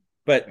 Yeah,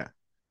 but Yeah.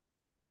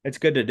 it's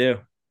good to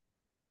do.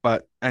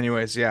 But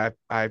anyways, yeah,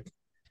 I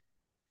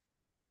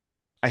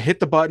hit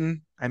the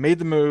button. I made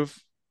the move.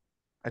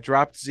 I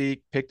dropped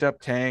Zeke, picked up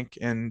Tank,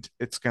 and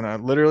it's gonna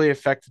literally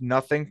affect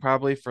nothing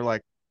probably for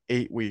like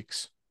 8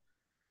 weeks.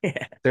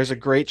 Yeah. There's a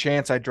great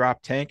chance I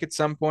drop Tank at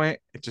some point.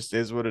 It just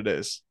is what it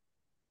is.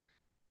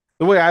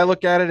 The way I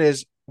look at it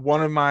is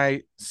one of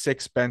my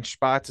 6 bench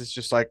spots is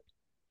just like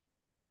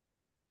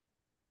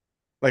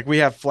we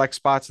have flex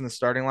spots in the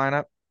starting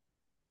lineup.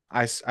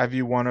 I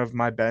view one of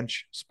my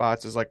bench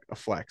spots as like a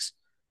flex.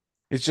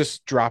 It's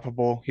just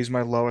droppable. He's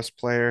my lowest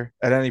player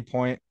at any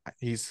point.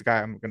 He's the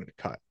guy I'm going to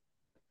cut.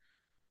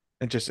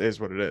 It just is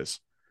what it is.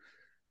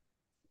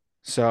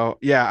 So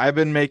yeah, I've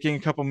been making a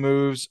couple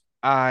moves.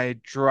 I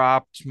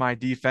dropped my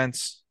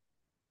defense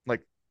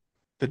like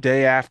the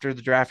day after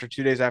the draft or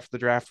 2 days after the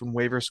draft when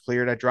waivers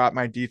cleared. I dropped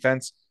my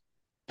defense,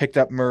 picked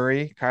up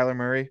Kyler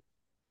Murray,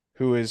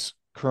 who is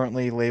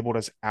currently labeled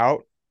as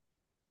out.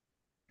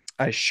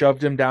 I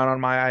shoved him down on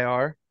my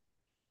IR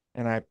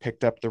and I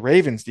picked up the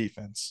Ravens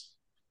defense.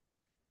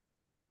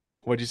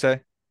 What'd you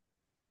say?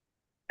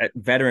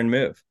 Veteran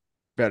move.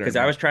 Better Because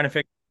I move. was trying to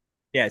figure.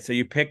 Yeah, so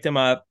you picked him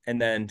up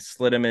and then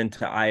slid him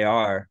into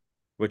IR,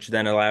 which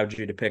then allowed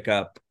you to pick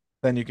up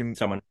Then you can,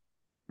 someone.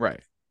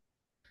 right.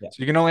 Yeah. So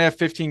you can only have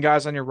 15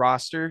 guys on your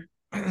roster,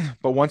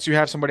 but once you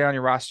have somebody on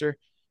your roster,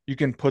 you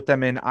can put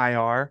them in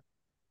IR,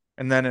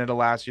 and then it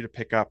allows you to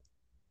pick up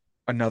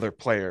another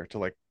player to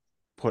like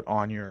put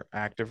on your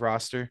active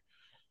roster.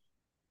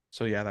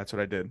 So yeah, that's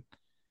what I did.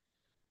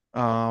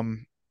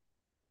 Um,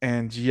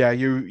 and yeah,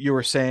 you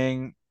were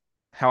saying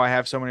how I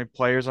have so many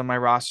players on my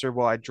roster.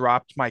 Well, I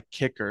dropped my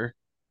kicker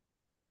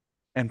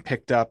and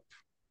picked up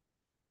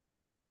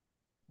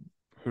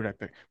who did I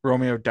pick?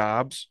 Romeo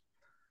Dobbs.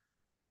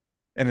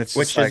 And it's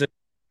which just is like,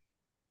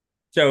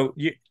 so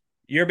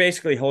you're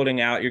basically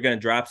holding out. You're going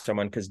to drop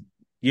someone because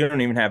you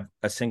don't even have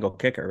a single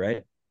kicker,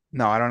 right?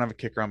 no, I don't have a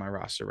kicker on my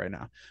roster right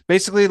now.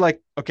 Basically, like,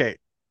 okay,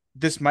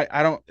 this might,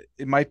 I don't,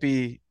 it might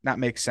be not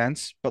make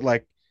sense, but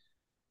like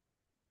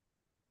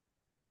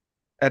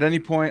at any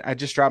point, I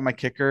just drop my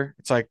kicker.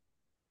 It's like,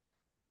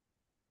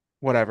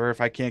 whatever.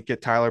 If I can't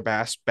get Tyler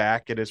Bass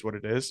back, it is what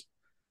it is.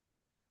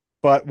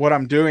 But what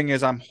I'm doing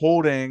is I'm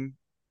holding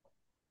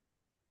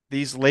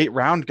these late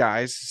round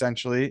guys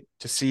essentially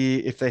to see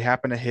if they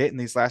happen to hit in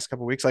these last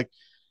couple weeks. Like,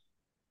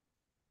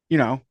 you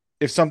know,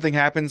 if something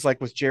happens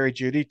like with Jerry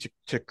Jeudy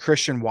to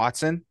Christian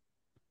Watson,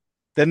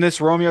 then this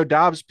Romeo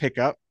Dobbs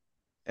pickup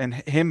and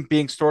him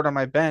being stored on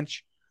my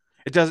bench,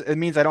 it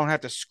means I don't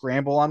have to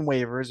scramble on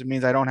waivers. It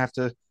means I don't have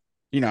to,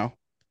 you know,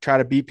 try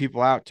to beat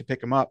people out to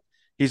pick him up.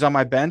 He's on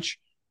my bench.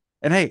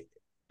 And hey,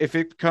 if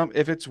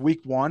it's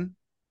week one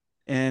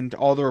and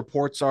all the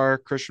reports are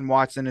Christian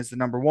Watson is the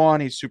number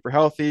one, he's super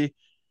healthy,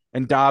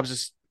 and Dobbs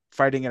is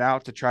fighting it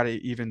out to try to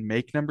even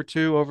make number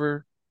two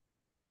over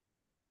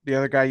the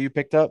other guy you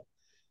picked up,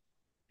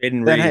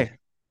 Jaden then Reed.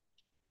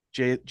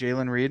 hey,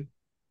 Jalen Reed,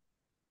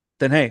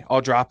 then hey,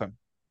 I'll drop him.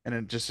 And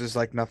it just is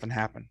like nothing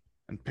happened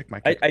and pick my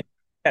kicker. I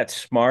that's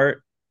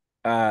smart,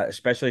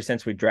 especially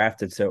since we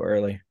drafted so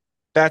early.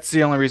 That's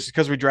the only reason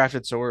because we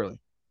drafted so early.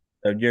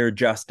 So you're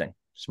adjusting.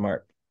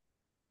 Smart.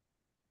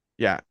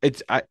 Yeah.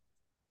 I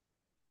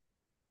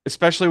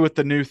especially with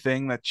the new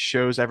thing that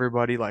shows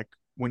everybody like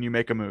when you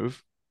make a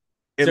move,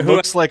 it So who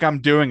looks like I'm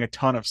doing a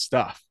ton of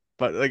stuff.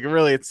 But like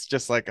really it's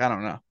just like I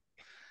don't know.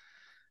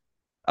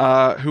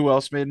 Who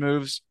else made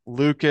moves?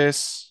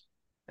 Lucas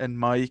and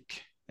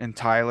Mike and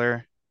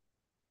Tyler.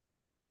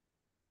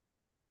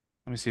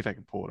 Let me see if I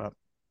can pull it up.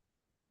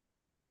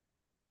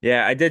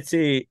 Yeah, I did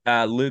see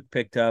Luke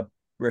picked up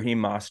Raheem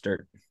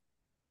Mostert.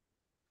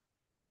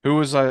 Who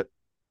was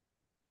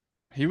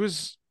he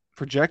was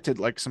projected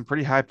like some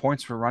pretty high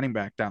points for running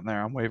back down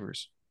there on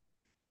waivers.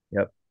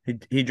 Yep.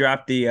 He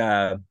dropped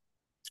the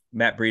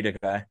Matt Breida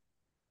guy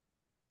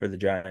for the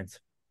Giants.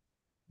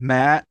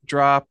 Matt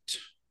dropped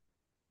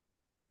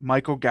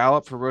Michael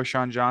Gallup for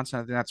Roschon Johnson.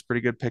 I think that's a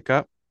pretty good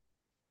pickup.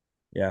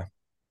 Yeah.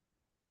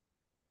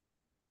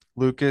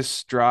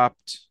 Lucas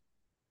dropped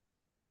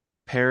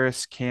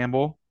Paris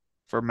Campbell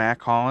for Matt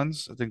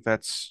Collins. I think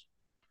that's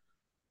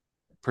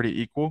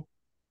pretty equal.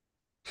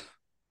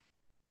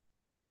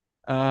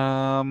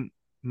 Um,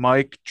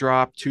 Mike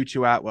dropped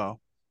Tutu Atwell.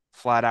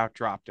 Flat out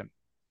dropped him.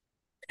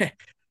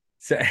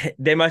 So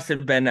they must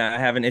have been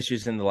having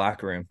issues in the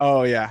locker room.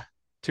 Oh yeah.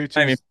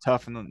 I mean, Tutu's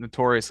tough and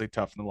notoriously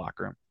tough in the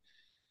locker room.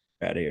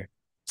 out of here.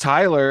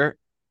 Tyler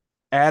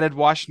added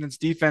Washington's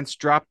defense,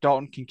 dropped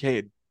Dalton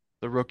Kincaid,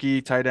 the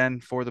rookie tight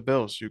end for the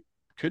Bills, who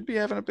could be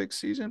having a big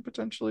season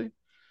potentially.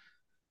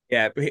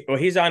 Yeah, well,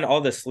 he's on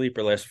all the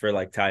sleeper lists for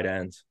like tight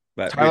ends,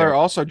 but we Tyler don't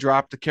also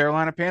dropped the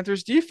Carolina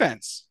Panthers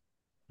defense.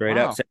 straight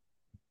up Wow. say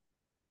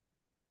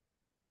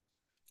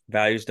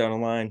values don't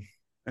align.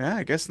 Yeah,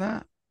 I guess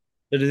not.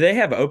 So do they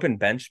have open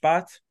bench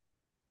spots?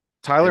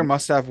 Tyler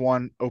must have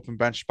one open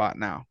bench spot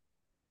now.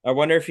 I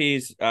wonder if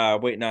he's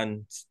waiting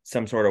on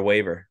some sort of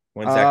waiver.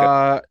 When's that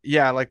go?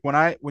 Yeah, like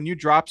when you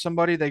drop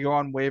somebody, they go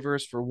on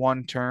waivers for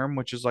one term,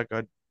 which is like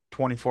a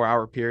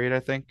 24-hour period, I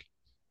think.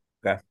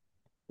 Okay.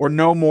 Or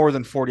no more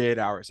than 48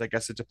 hours. I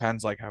guess it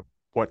depends like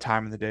what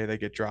time of the day they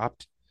get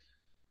dropped.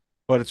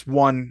 But it's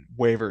one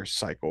waiver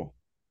cycle.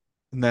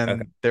 And Okay.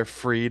 then they're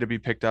free to be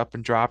picked up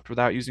and dropped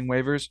without using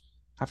waivers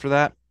after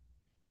that.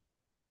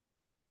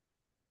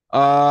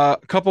 A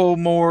couple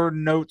more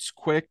notes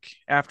quick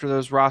after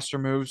those roster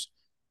moves.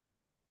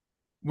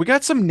 We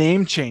got some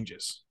name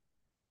changes.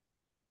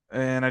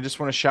 And I just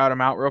want to shout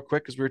them out real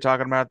quick because we were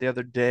talking about it the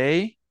other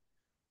day.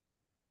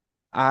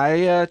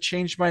 I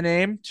changed my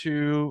name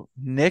to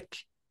Nick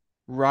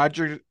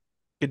Roger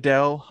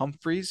Goodell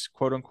Humphreys,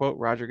 quote unquote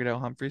Roger Goodell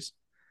Humphreys.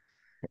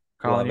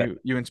 Colin, Love it.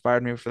 you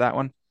inspired me for that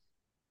one.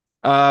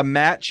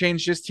 Matt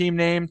changed his team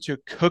name to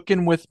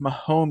Cooking with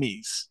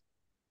Mahomies.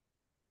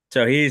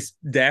 So he's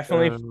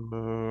definitely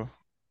Uh,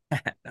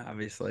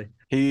 obviously.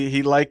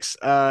 he likes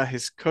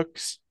his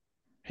cooks.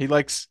 He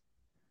likes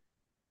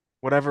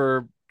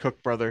whatever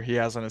cook brother he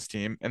has on his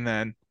team, and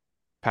then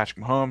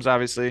Patrick Mahomes,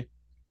 obviously.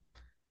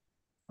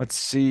 Let's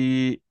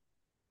see.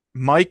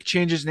 Mike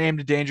changed his name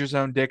to Danger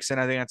Zone Dixon.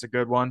 I think that's a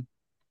good one.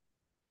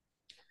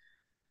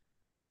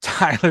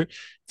 Tyler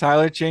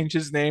Tyler changed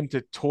his name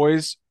to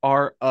Toys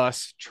R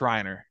Us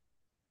Triner.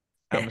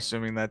 I'm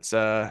assuming that's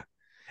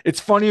it's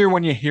funnier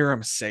when you hear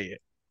him say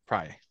it,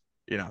 probably,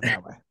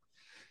 that way.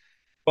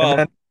 And then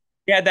Well,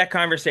 we had that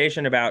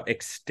conversation about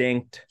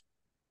extinct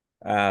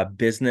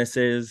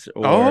businesses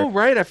or oh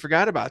right, I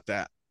forgot about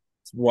that.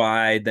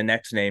 why the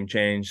next name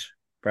change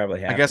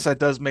probably I guess happened.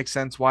 that does make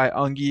sense why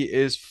Ungi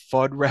is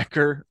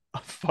Fuddrucker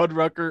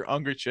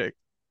Ungerchick.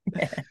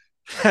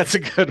 That's a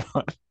good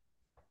one.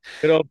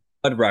 Good old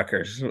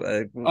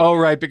Fuddruckers. Oh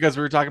right, because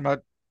we were talking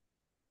about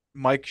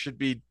Mike should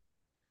be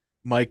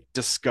Mike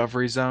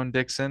Discovery Zone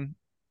Dixon,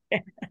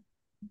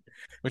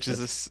 which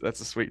is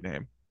that's a sweet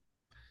name.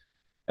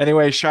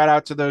 Anyway, shout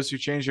out to those who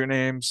changed their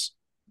names.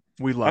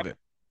 We love it.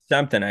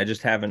 Something. I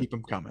just haven't. Keep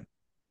them coming.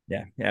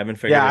 Yeah, haven't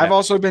figured it I've out.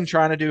 also been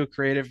trying to do a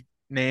creative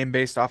name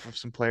based off of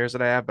some players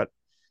that I have, but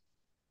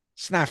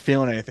it's not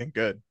feeling anything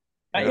good.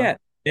 Not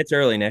yet. It's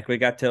early, Nick. We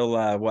got till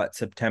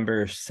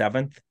September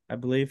 7th, I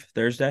believe,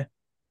 Thursday.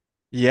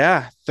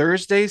 Yeah,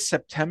 Thursday,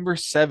 September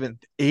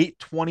 7th,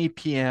 8:20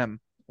 p.m.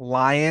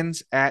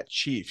 Lions at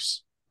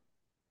Chiefs.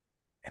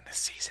 And the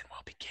season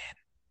will begin.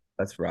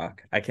 Let's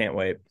rock. I can't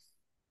wait.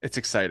 It's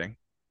exciting.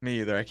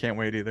 Me either. I can't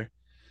wait either.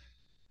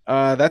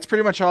 That's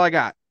pretty much all I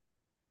got.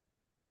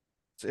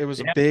 It was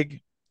a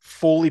big,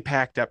 fully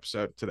packed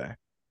episode today.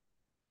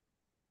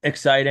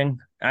 Exciting.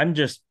 I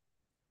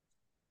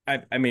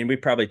mean, we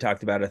probably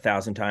talked about it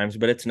 1,000 times,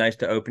 but it's nice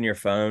to open your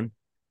phone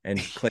and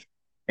click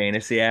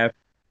fantasy app.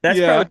 That's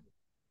probably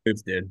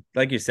moves, dude.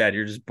 Like you said,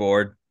 you're just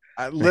bored.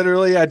 Like,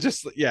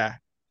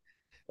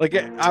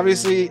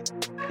 obviously,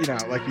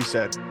 like you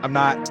said, I'm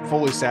not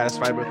fully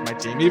satisfied with my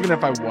team. Even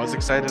if I was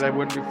excited, I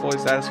wouldn't be fully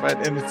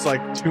satisfied. And it's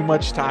like too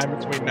much time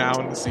between now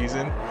and the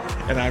season.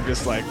 And I'm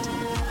just like,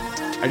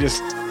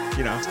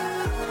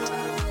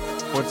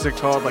 what's it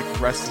called? Like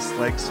restless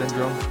leg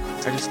syndrome.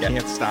 I just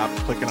can't stop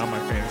clicking on my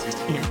fantasy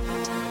team.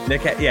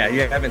 Nick,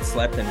 you haven't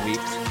slept in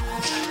weeks.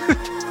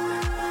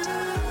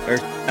 Or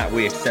not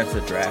weeks, since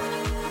the draft.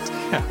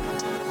 Yeah,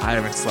 I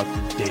haven't slept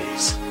in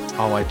days.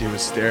 All I do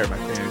is stare at my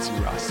fantasy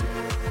roster.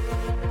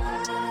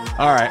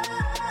 All right.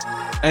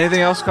 Anything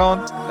else,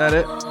 Colin? That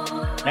it?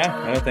 Yeah,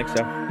 I don't think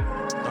so.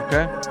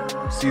 Okay.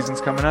 Season's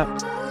coming up.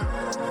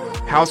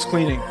 House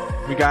cleaning.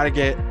 We got to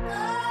get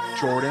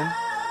Jordan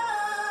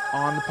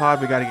on the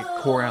pod. We got to get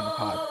Corey on the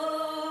pod.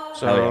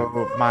 So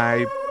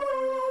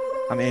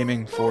I'm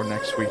aiming for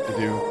next week to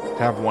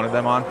have one of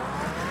them on.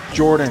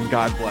 Jordan,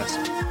 God bless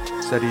him,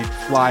 said he'd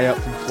fly up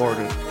from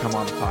Florida to come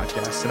on the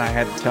podcast, and I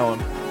had to tell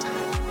him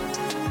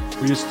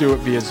we just do it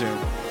via Zoom.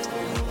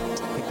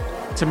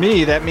 To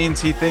me, that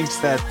means he thinks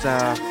that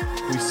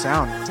we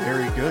sound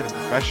very good and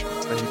professional,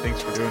 and he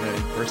thinks we're doing it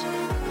in person.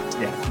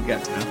 Yeah, you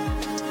got to know.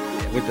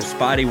 Yeah, with the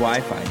spotty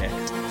Wi-Fi, Nick.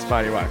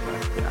 Spotty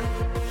Wi-Fi, yeah.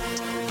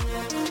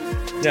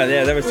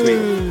 Yeah, that was sweet.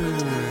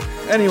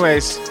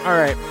 Anyways, all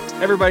right.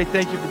 Everybody,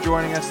 thank you for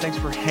joining us. Thanks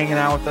for hanging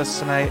out with us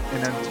tonight.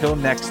 And until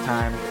next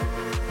time,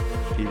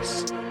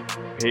 peace.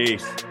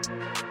 Peace.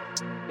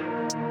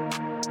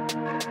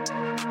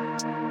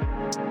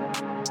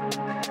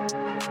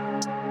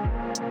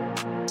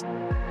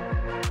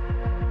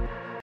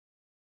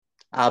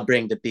 I'll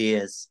bring the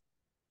beers.